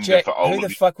defender Jack, for Olam. Who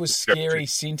the fuck was scary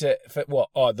centre for what?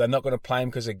 Oh, they're not going to play him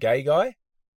because of gay guy?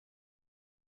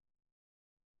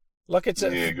 Like, it's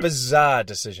a bizarre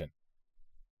decision.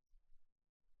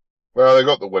 Well, they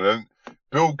got the winner.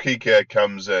 Bill Kikau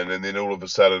comes in, and then all of a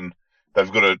sudden,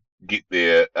 they've got to get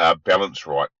their balance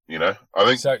right, you know? I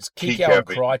think so it's Kikau and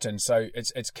Crichton, so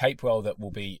it's Capewell that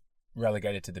will be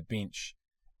relegated to the bench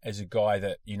as a guy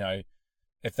that, you know,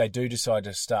 if they do decide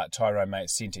to start Tyrone May at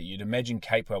centre, you'd imagine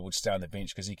Capewell would stay on the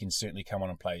bench because he can certainly come on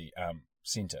and play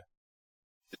centre.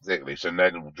 Exactly, so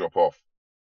Naden will drop off.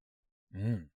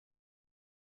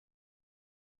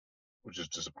 Which is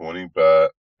disappointing,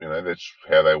 but, you know, that's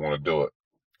how they want to do it.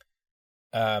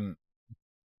 I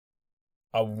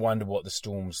wonder what the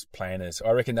Storm's plan is.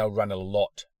 I reckon they'll run a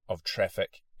lot of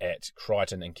traffic at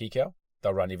Crichton and Kikau.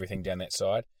 They'll run everything down that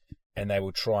side, and they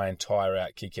will try and tire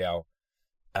out Kikau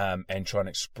and try and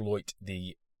exploit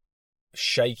the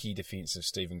shaky defence of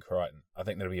Stephen Crichton. I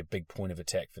think that'll be a big point of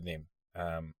attack for them.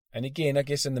 And again, I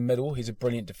guess in the middle, he's a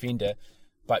brilliant defender,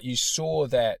 but you saw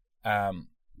that, and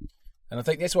I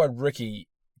think that's why Ricky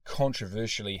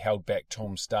controversially held back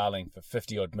Tom Starling for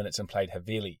 50-odd minutes and played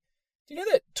Havili. Do you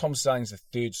know that Tom Starling's the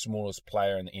third smallest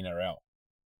player in the NRL?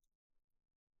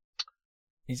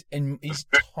 He's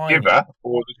tiny. Ever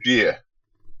or this year?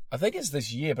 I think it's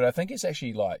this year, but I think it's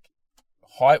actually like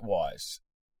height-wise,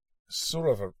 sort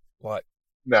of like.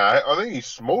 No, I think he's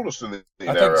smallest in the NRL.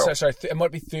 I think so. Sorry, it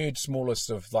might be third smallest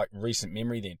of like recent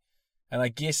memory then. And I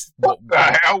guess what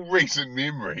the hell, recent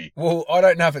memory? Well, I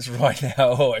don't know if it's right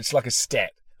now or it's like a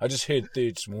stat. I just heard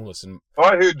third smallest, and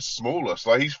I heard smallest.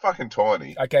 Like, he's fucking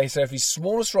tiny. Okay, so if he's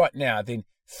smallest right now, then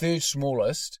third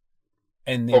smallest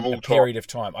in a period of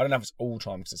time. I don't know if it's all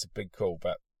time because it's a big call,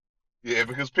 but yeah,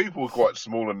 because people were quite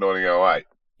small in 1908.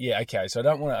 Yeah, okay. So I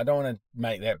don't want to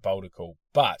make that bolder call,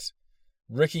 but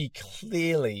Ricky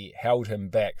clearly held him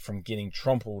back from getting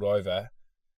trampled over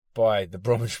by the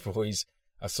Bromwich boys,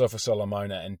 Asafa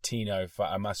Solomona and Tino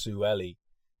Fa'amasueli.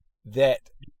 That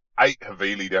hate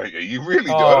Havili, don't you? You really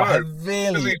do.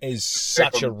 Havili is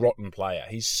such a rotten player.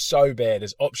 He's so bad.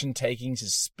 His option takings,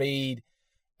 his speed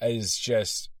is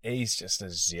he's just a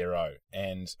zero.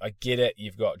 And I get it.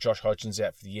 You've got Josh Hodgins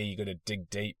out for the year. You've got to dig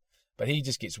deep. But he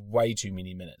just gets way too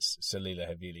many minutes, Salila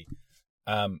Havili.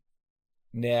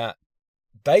 Now,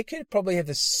 they could probably have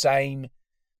the same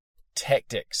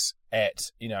tactics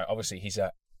at, obviously he's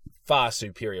a far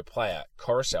superior player,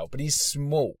 Coruscant, but he's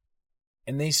small.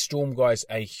 And these Storm guys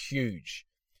are huge.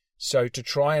 So to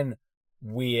try and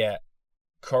wear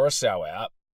Coruscant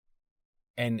out,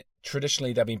 and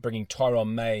traditionally they've been bringing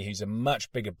Tyrone May, who's a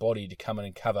much bigger body, to come in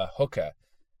and cover hooker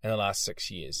in the last 6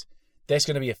 years. That's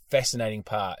going to be a fascinating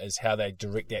part, is how they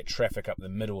direct that traffic up the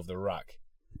middle of the ruck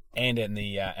and in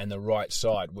the right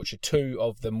side, which are two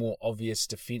of the more obvious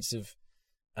defensive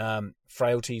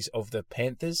frailties of the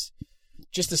Panthers.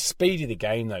 Just the speed of the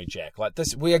game, though, Jack. Like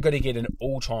this, we are going to get an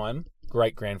all-time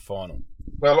great grand final.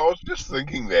 Well, I was just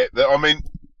thinking that I mean,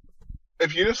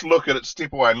 if you just look at it,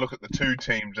 step away and look at the two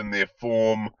teams and their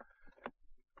form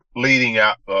leading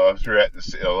up throughout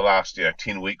the last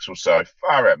 10 weeks or so,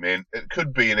 far out, man. It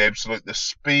could be an absolute, the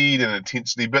speed and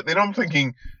intensity, but then I'm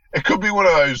thinking it could be one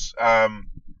of those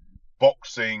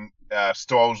boxing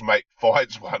styles mate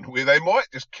fights one where they might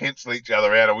just cancel each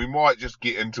other out, and we might just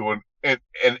get into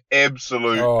an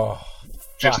absolute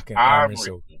just arm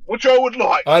wrestle, which I would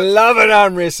like. I love an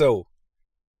arm wrestle.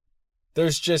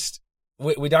 There's just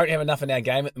we don't have enough in our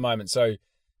game at the moment, so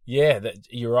Yeah,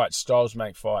 you're right. Styles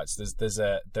make fights.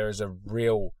 There is a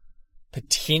real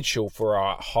potential for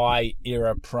a high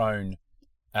error prone,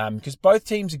 because both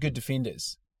teams are good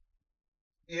defenders.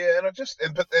 Yeah,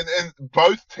 and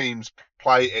both teams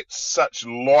play at such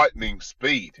lightning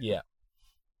speed. Yeah,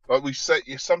 like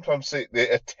you sometimes see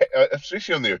their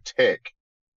especially on their attack,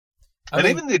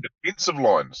 even their defensive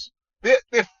lines.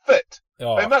 They're fit.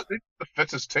 Oh. They're the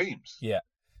fittest teams. Yeah.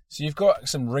 So you've got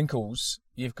some wrinkles.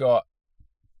 You've got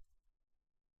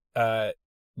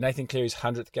Nathan Cleary's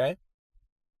 100th game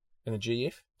in the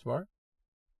GF tomorrow.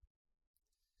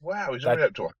 Wow, he's already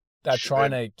up to it. They're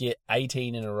trying to get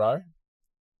 18 in a row.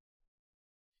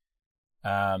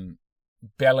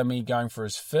 Bellamy going for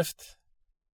his 5th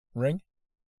ring.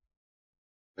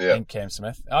 Yeah. And Cam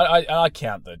Smith. I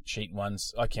count the cheat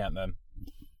ones. I count them.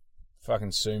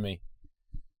 Fucking sue me.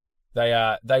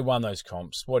 They won those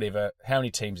comps. Whatever. How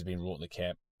many teams have been wrought the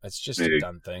cap? It's just a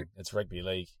done thing. It's rugby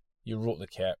league. You wrought the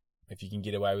cap. If you can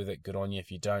get away with it, good on you.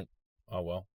 If you don't, oh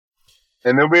well.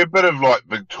 And there'll be a bit of like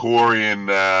Victorian,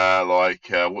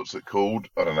 what's it called?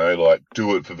 I don't know, like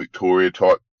do it for Victoria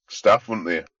type stuff, wouldn't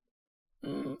there?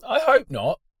 I hope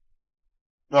not.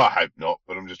 No, I hope not,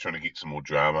 but I'm just trying to get some more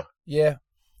drama. Yeah.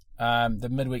 The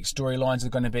midweek storylines are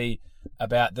going to be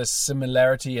about the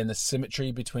similarity and the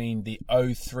symmetry between the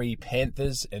 03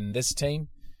 Panthers and this team.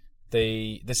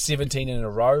 The 17 in a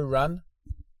row run.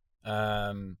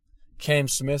 Cam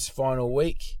Smith's final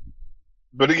week.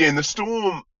 But again,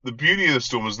 the beauty of the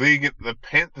Storm is the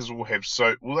Panthers will have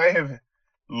so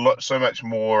much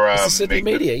more. It's the Sydney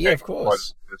media, yeah, of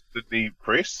course. The Sydney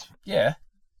press. Yeah.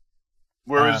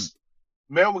 Whereas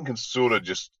Melbourne can sort of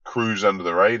just cruise under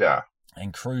the radar.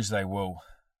 And cruise they will.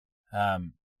 I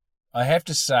have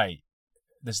to say,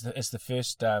 it's the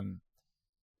first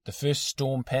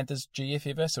Storm Panthers GF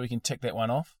ever, so we can tick that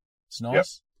one off. It's nice. Yep.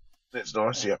 That's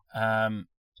nice, yeah.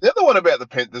 The other one about the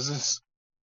Panthers is,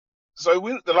 so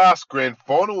the last grand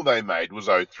final they made was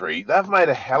 03. They've made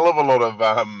a hell of a lot of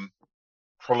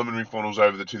preliminary finals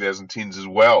over the 2010s as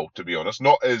well, to be honest.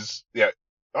 Not as, I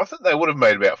think they would have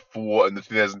made about 4 in the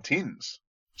 2010s.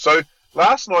 So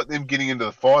last night, them getting into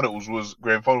the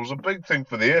grand finals, was a big thing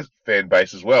for their fan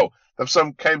base as well. They've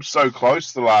came so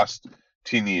close the last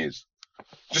 10 years.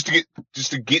 Just to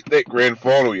get that grand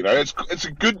final, it's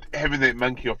a good having that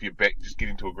monkey off your back, just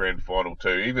getting to a grand final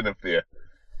too, even if you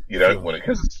don't win it,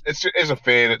 because it's as a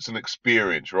fan, it's an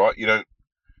experience, right? You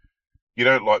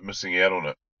don't like missing out on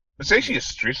it. It's actually a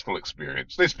stressful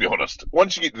experience. Let's be honest.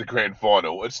 Once you get to the grand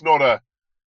final, it's not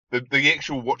the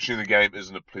actual watching the game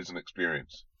isn't a pleasant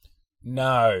experience.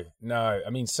 No. I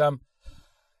mean,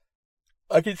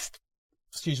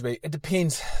 excuse me, it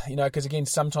depends, because again,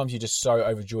 sometimes you're just so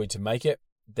overjoyed to make it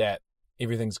that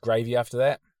everything's gravy after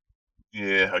that.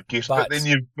 Yeah, I guess. But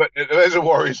as a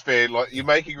Warriors fan, like, you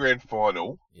make a grand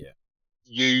final. Yeah.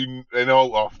 The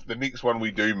next one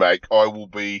we do make, I will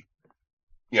be,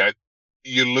 you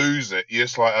lose it. You're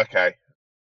just like, okay,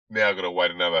 now I've got to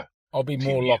wait another. I'll be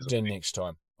more locked in next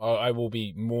time. I will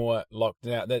be more locked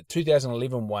in. That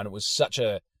 2011 one, it was such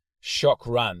a shock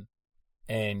run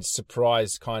and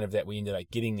surprise kind of that we ended up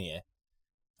getting there.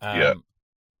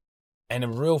 And a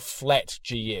real flat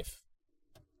GF.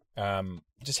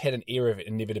 Just had an air of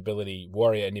inevitability,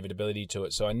 Warrior inevitability to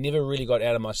it. So I never really got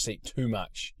out of my seat too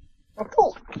much.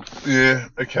 Yeah,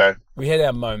 okay. We had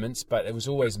our moments, but it was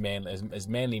always Manly. As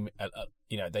Manly,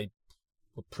 they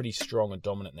were pretty strong and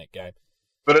dominant in that game.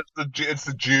 But it's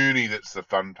the journey that's the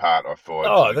fun part, I find.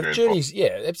 Oh, the journey's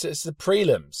it's the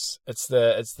prelims. It's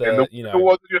the it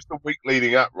wasn't just the week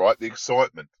leading up, right? The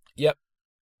excitement. Yep.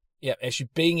 Actually,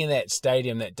 being in that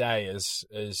stadium that day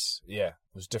was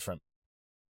different.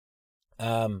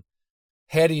 How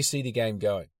do you see the game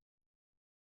going?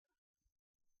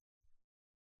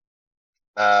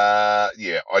 I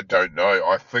don't know.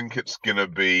 I think it's going to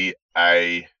be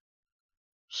a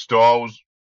Styles.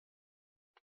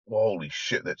 Holy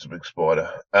shit, that's a big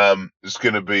spider. It's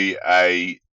going to be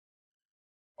I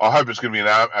hope it's going to be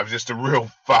just a real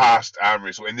fast arm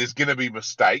wrestle, and there's going to be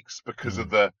mistakes because of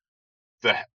the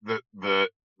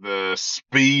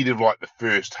speed of like the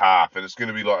first half, and it's going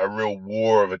to be like a real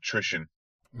war of attrition.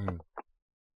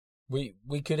 We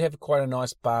could have quite a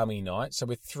nice balmy night. So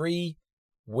we're 3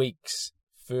 weeks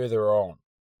further on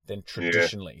than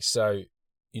traditionally. Yeah. So,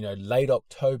 late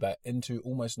October into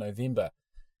almost November,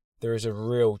 there is a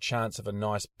real chance of a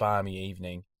nice balmy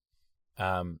evening.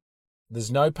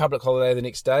 There's no public holiday the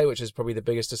next day, which is probably the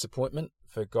biggest disappointment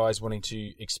for guys wanting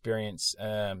to experience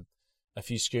a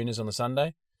few schooners on the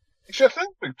Sunday. Actually, I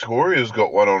think Victoria's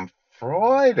got one on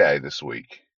Friday this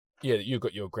week. Yeah, you've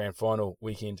got your grand final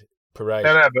weekend parade.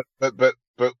 No, but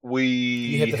but we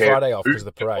You had the Friday off because of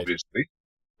the parade. Obviously,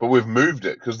 but we've moved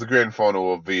it because the grand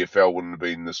final of VFL wouldn't have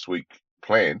been this week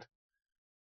planned.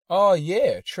 Oh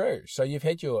yeah, true. So you've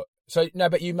had your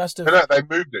but you must have. No, they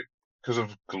moved it because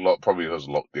of probably because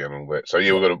of lockdown and all that. So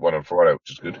yeah, we've got one on Friday,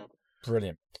 which is good.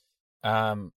 Brilliant.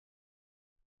 Doesn't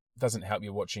help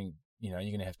you watching. You're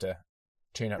going to have to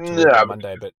tune up to on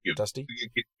Monday, but dusty.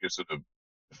 You're sort of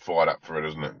fired up for it,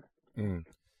 isn't it?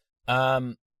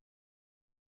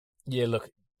 Yeah. Look,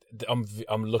 I'm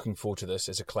looking forward to this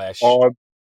as a clash. I'm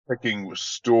picking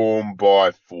Storm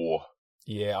by 4.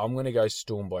 Yeah, I'm going to go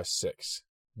Storm by 6.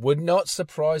 Would not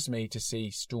surprise me to see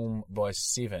Storm by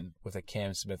 7 with a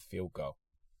Cam Smith field goal.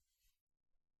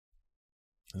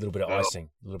 A little bit of icing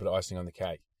on the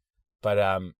cake. But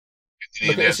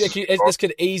look, this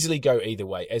could easily go either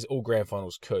way, as all grand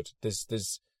finals could.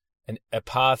 There's a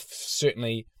path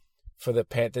certainly for the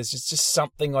Panthers. It's just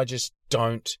something I just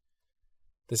don't.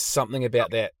 There's something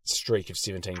about that streak of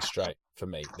 17 straight for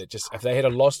me that just, if they had a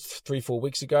lost 3-4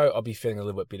 weeks ago, I'll be feeling a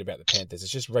little bit better about the Panthers.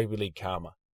 It's just rugby league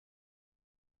karma.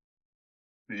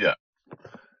 Yeah.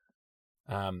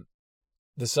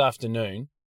 This afternoon,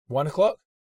 1:00,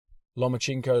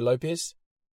 Lomachenko Lopez.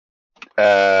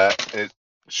 It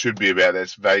should be about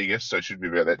that's Vegas, so it should be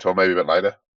about that time, maybe a bit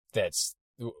later.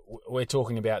 We're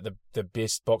talking about the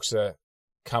best boxer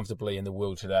comfortably in the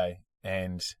world today,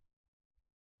 and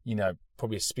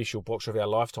probably a special boxer of our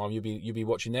lifetime. You'll be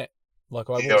watching that like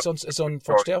I will. Yeah, it's on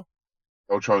Foxtel.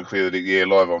 I'll try and clear the deck. Yeah,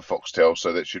 live on Foxtel,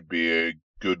 so that should be a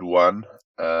good one.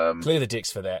 Clear the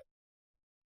decks for that.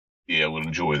 Yeah, we'll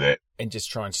enjoy that. And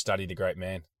just try and study the great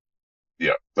man.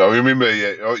 Yeah. I remember,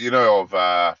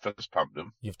 I've fist pumped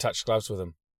him. You've touched gloves with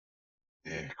him.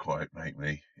 Yeah, quite, mate,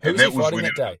 me. Who was he fighting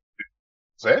that day?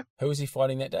 What's that? Who was he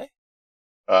fighting that day?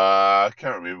 I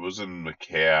can't remember. It was in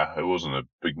Macau. It wasn't a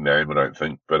big name, I don't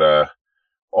think. But I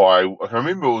can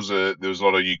remember there was a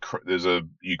lot of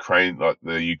Ukraine, like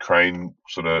the Ukraine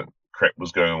sort of crap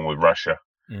was going on with Russia.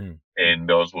 Mm.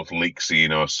 And I was with Lexi,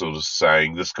 and I was sort of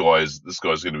saying this guy's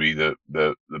going to be the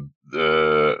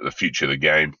future of the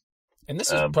game. And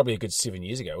this was probably a good 7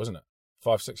 years ago, wasn't it?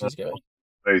 5-6 years ago.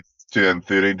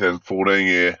 2013, 2014,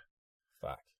 yeah.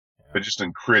 Fuck. Yeah. But just an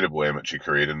incredible amateur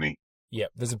career, didn't he? Yeah,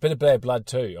 there's a bit of bad blood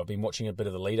too. I've been watching a bit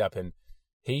of the lead up, and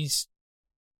he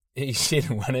said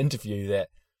in one interview that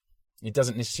he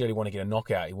doesn't necessarily want to get a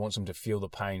knockout. He wants him to feel the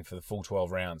pain for the full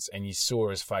 12 rounds. And you saw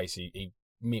his face. He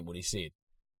meant what he said.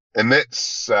 And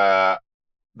that's what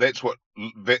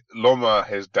Loma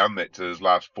has done that to his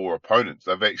last 4 opponents.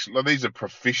 These are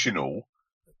professional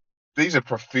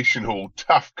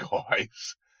tough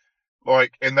guys.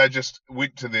 Like, and they just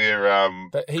went to their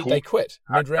But they quit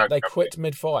mid-round. They quit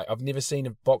mid-fight. I've never seen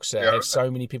a boxer have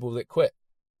so many people that quit.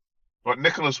 Like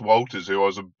Nicholas Walters, who I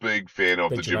was a big fan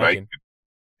of, the Jamaican.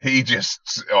 He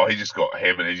just got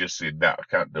hammered. He just said, "No, I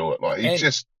can't do it." Like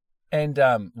and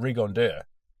Rigondeaux.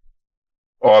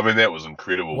 Oh, I mean, that was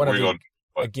incredible.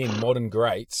 Again, modern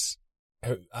greats.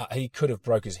 Who he could have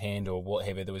broke his hand or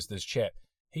whatever. There was this chat.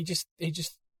 He just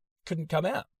couldn't come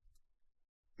out.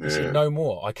 He said, "No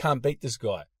more. I can't beat this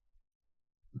guy."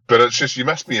 But it's just you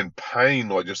must be in pain,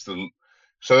 like so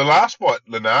the last fight,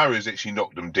 Linares actually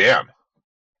knocked him down.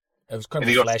 It was kind of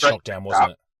a flash knockdown,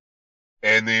 wasn't it?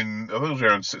 And then I think it was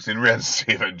round 6. Then round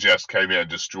 7 just came out and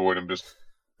destroyed him. Just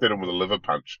hit him with a liver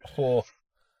punch. Oh.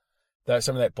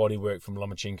 Some of that body work from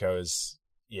Lomachenko is,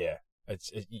 you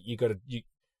got to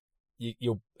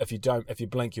if you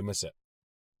blink, you miss it.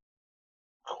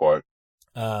 Quite.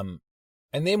 And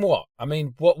then what? I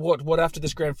mean, what after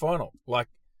this grand final? Like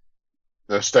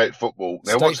the state football.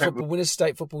 Now, when does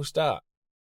state football start?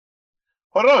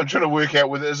 I don't know. I'm trying to work out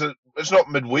whether it's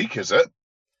not midweek, is it?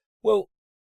 Well,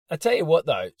 I tell you what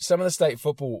though, some of the state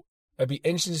football, it'd be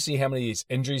interesting to see how many of these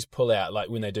injuries pull out, like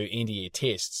when they do end of year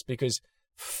tests, because.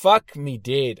 Fuck me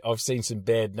dead, I've seen some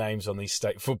bad names on these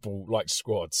state football like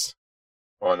squads.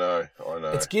 I know.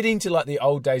 It's getting to like the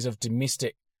old days of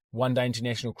domestic one-day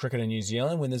international cricket in New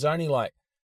Zealand when there's only like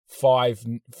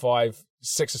 6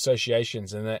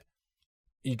 associations, and that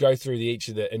you go through each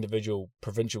of the individual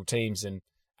provincial teams and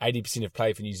 80% have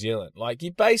played for New Zealand. Like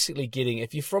you're basically getting,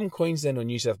 if you're from Queensland or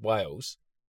New South Wales,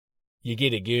 you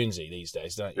get a Guernsey these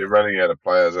days, don't you? They're running out of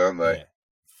players, aren't they? Yeah.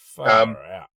 Far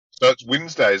out. So it's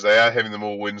Wednesdays. They are having them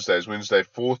all Wednesdays. Wednesday,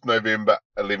 4th November,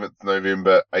 11th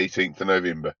November, 18th of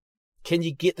November. Can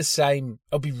you get the same?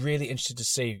 I'll be really interested to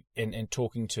see in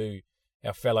talking to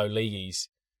our fellow leagueies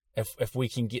if we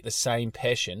can get the same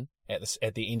passion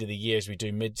at the end of the year as we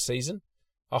do mid-season.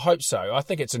 I hope so. I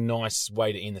think it's a nice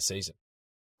way to end the season.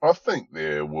 I think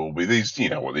there will be. These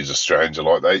Australians are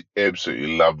like, they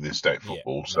absolutely love their state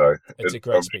football. So it's a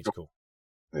great spectacle.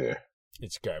 Yeah.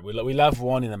 It's good. We love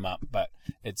winding them up, but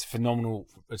it's phenomenal.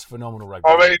 It's phenomenal rugby.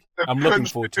 I mean, I'm looking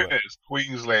forward to it. Is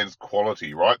Queensland's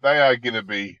quality, right? They're going to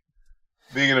be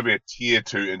a tier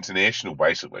 2 international,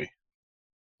 basically.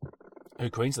 Who,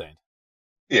 Queensland?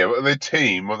 Yeah, but their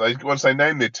team, once they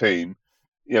name their team,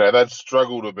 they'd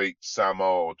struggle to beat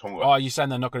Samoa or Tonga. Oh, you're saying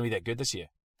they're not going to be that good this year?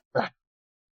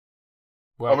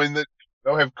 Well, I mean,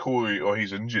 they'll have Corey, or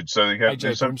he's injured, so they have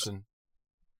AJ Brimson.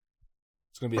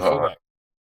 It's going to be the fullback.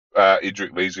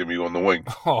 Edric Lee's going to be on the wing.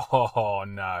 Oh,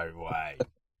 no way.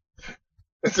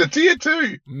 It's a tier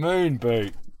 2. Moon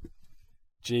boot.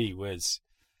 Gee whiz.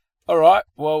 All right,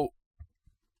 well,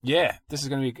 yeah, this is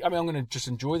going to be... I'm going to just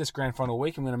enjoy this grand final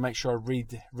week. I'm going to make sure I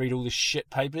read all the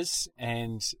shit papers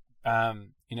and,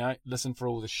 listen for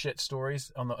all the shit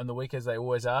stories on the week, as they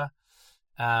always are.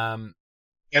 And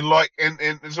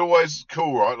it's always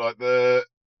cool, right? Like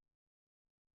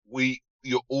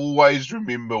you always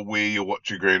remember where you watch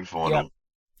your grand final.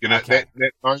 Yep. Okay.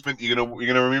 That moment you're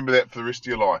gonna remember that for the rest of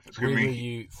your life. Where were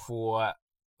you for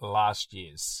last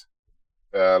year's?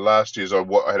 Last year's I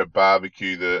had a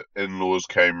barbecue. The in-laws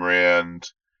came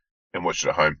round and watched it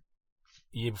at home.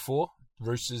 Year before,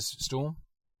 Roosters Storm.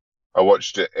 I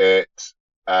watched it at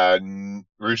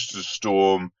Roosters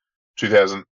Storm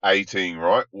 2018.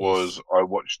 Right? I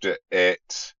watched it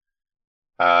at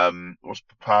what's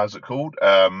Papa's it called?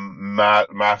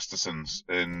 Masterson's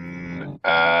in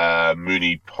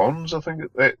Moonee Ponds, I think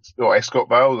that's, or Ascot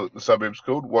Vale, the suburb's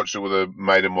called. Watched it with a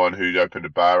mate of mine who opened a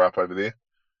bar up over there.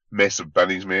 Massive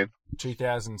bunnies, man.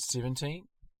 2017,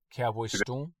 Cowboys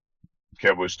Storm.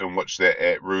 Cowboys Storm. Watched that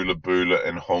at Rula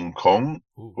in Hong Kong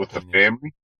with the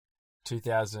family.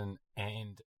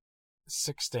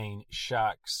 2016,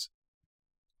 Sharks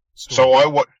Storm. So I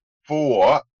watched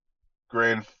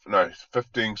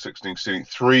 15, 16, 17,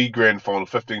 3 grand final,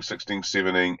 15, 16,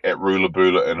 17 at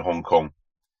Rula in Hong Kong.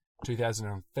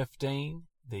 2015,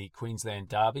 the Queensland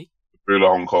Derby. Rula,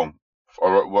 Hong Kong.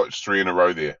 I watched 3 in a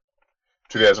row there.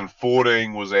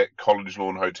 2014 was at College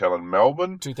Lawn Hotel in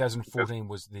Melbourne. 2014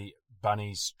 was the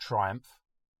Bunnies Triumph,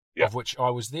 of which I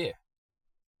was there.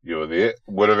 You were there.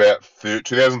 What about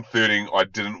 2013? I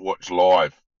didn't watch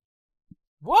live.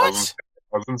 What?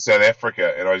 I was in South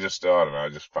Africa, and I just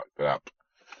fucked it up.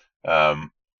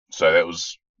 So that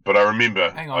was, but I remember.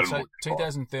 Hang on, so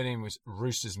 2013 was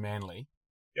Roosters Manly.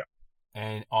 Yeah.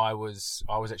 And I was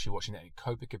actually watching that at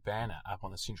Copacabana up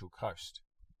on the Central Coast.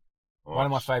 Nice. One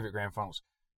of my favourite grand finals.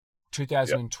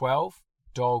 2012,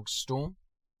 Dogs Storm,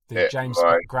 the At James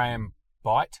Graham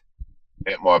bite.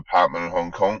 At my apartment in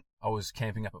Hong Kong. I was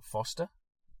camping up at Foster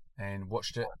and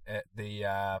watched it at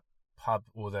the pub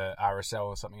or the RSL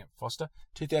or something at Foster.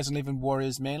 2011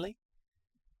 Warriors Manly.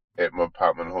 At my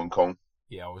apartment in Hong Kong.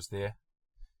 Yeah, I was there.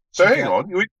 So hang on,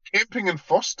 you went camping in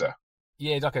Foster?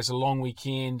 Yeah, like it's a long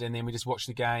weekend, and then we just watched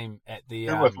the game at the...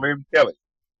 Who with Liam Kelly?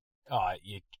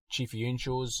 Yeah, Chiefy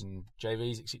Earnshaws and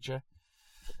JVs, etc.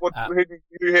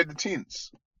 Who had the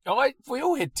tents? We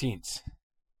all had tents.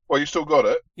 Well, you still got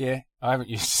it? Yeah, I haven't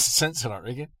used it since, I don't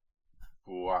reckon.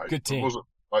 Wow. Good tent. Was it,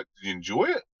 did you enjoy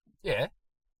it? Yeah.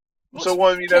 So why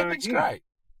haven't you done it Camping's again? great.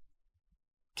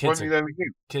 Why haven't you done it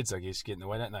again? Kids, I guess, get in the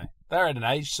way, don't they? They're at an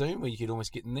age soon where you could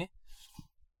almost get in there.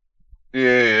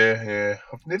 Yeah.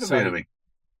 I've never been to me.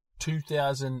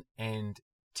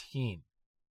 2010.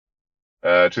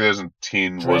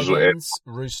 2010 Dragons, was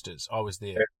Roosters. I was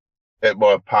there. At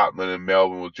my apartment in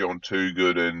Melbourne with John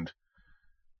Toogood, and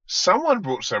someone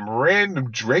brought some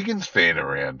random Dragons fan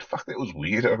around. Fuck, that was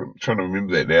weird. I'm trying to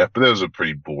remember that now. But that was a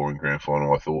pretty boring grand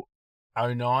final, I thought.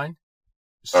 09.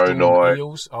 09.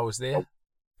 Eels. I was there.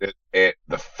 At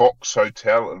the Fox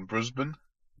Hotel in Brisbane.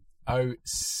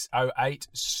 08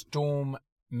 Storm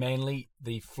Manly,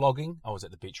 the flogging. I was at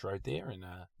the Beach Road there in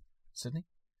Sydney.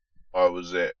 I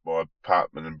was at my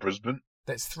apartment in Brisbane.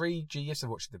 That's 3G. Yes, I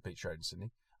watched the Beach Road in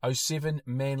Sydney. 07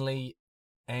 Manly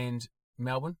and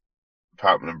Melbourne.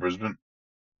 Apartment in Brisbane. I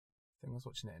think I was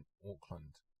watching that in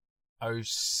Auckland.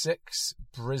 06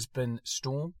 Brisbane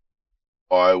Storm.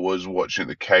 I was watching at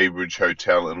the Cambridge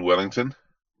Hotel in Wellington.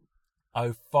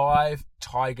 05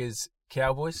 Tigers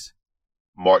Cowboys.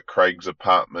 Mike Craig's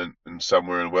apartment in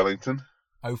somewhere in Wellington.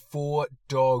 04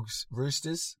 Dogs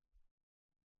Roosters.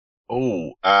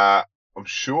 Oh, I'm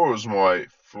sure it was my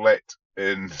flat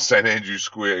in St Andrews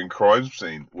Square in Crime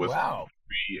Scene with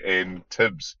me and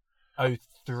Tibbs.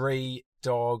 03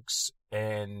 Dogs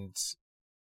and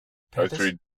Panthers.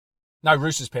 03. No,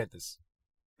 Roosters Panthers.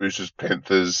 Roosters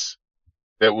Panthers.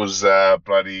 That was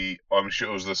bloody. I'm sure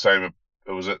it was the same.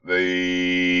 It was at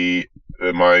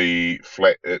my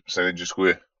flat at St Andrews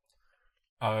Square.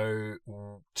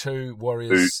 02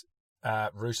 Warriors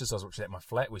Roosters. I was watching that at my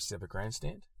flat. We used to have a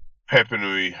grandstand.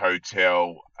 Papanui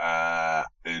Hotel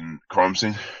in crime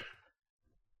scene.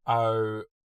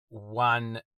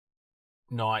 1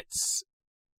 Knights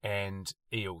and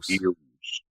Eels.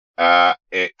 At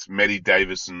Matty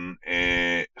Davison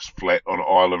flat on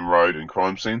Island Road in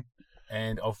crime scene.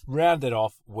 And I've rounded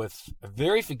off with a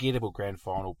very forgettable grand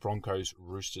final, Broncos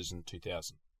Roosters in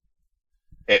 2000.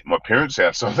 At my parents'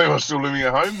 house. I think I was still living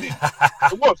at home then.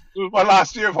 It was my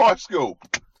last year of high school.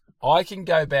 I can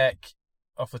go back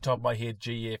off the top of my head,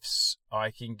 GFs.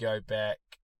 I can go back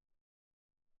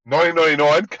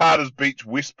 1999, Carter's Beach,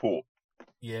 Westport.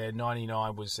 Yeah,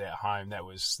 99 was at home. That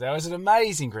was an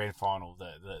amazing grand final.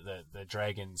 The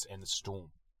Dragons and the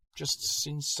Storm, just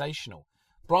sensational.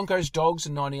 Broncos Dogs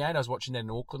in 98. I was watching that in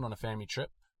Auckland on a family trip.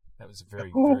 That was a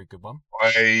very good one.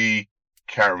 I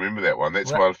can't remember that one.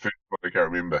 That's my first one I can't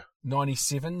remember.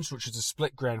 97s, which was a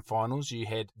split grand finals. You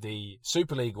had the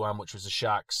Super League one, which was the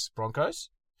Sharks Broncos.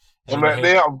 Now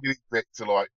I'm getting back to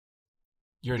like.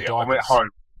 You're in I'm at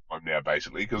home now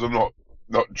basically because I'm not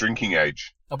drinking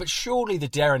age. Oh, but surely the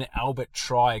Darren Albert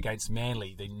try against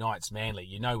Manly, the Knights Manly,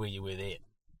 you know where you were there.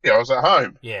 Yeah, I was at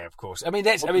home. Yeah, of course. We're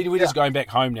just going back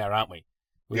home now, aren't we?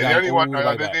 The only one,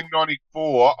 then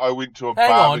 94, I went to a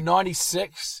Hang on,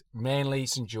 96, Manly,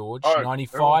 St. George. Home.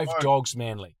 95, Dogs,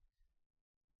 Manly.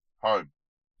 Home.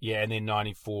 Yeah, and then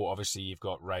 94, obviously, you've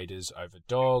got Raiders over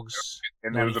Dogs.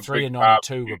 And 93 and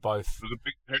 92 were both. It was a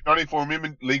big 94,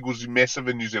 remember, league was massive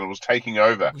in New Zealand. It was taking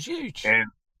over. It was huge. And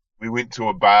we went to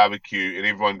a barbecue, and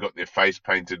everyone got their face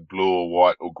painted blue or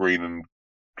white or green and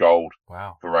gold.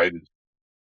 Wow. For Raiders.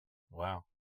 Wow.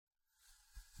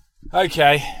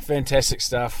 Okay, fantastic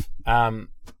stuff.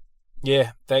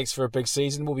 Yeah, thanks for a big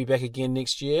season. We'll be back again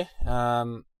next year.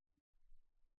 Gotta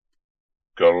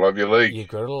love your league. You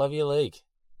gotta love your league.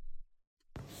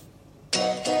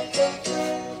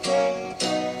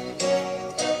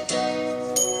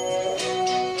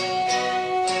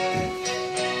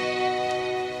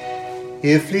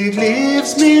 If league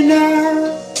leaves me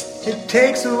now, it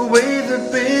takes away the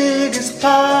biggest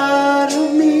part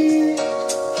of me.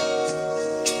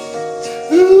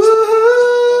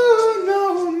 Ooh,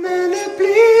 no, Manly,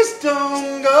 please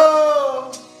don't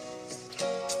go.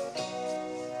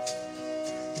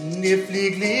 And if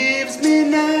league leaves me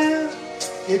now,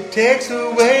 it takes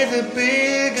away the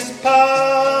biggest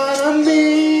part of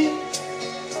me.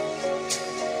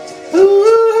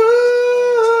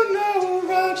 Ooh, no,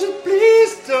 Roger,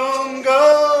 please don't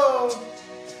go.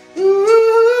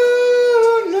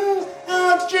 Ooh, no,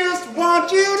 I just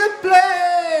want you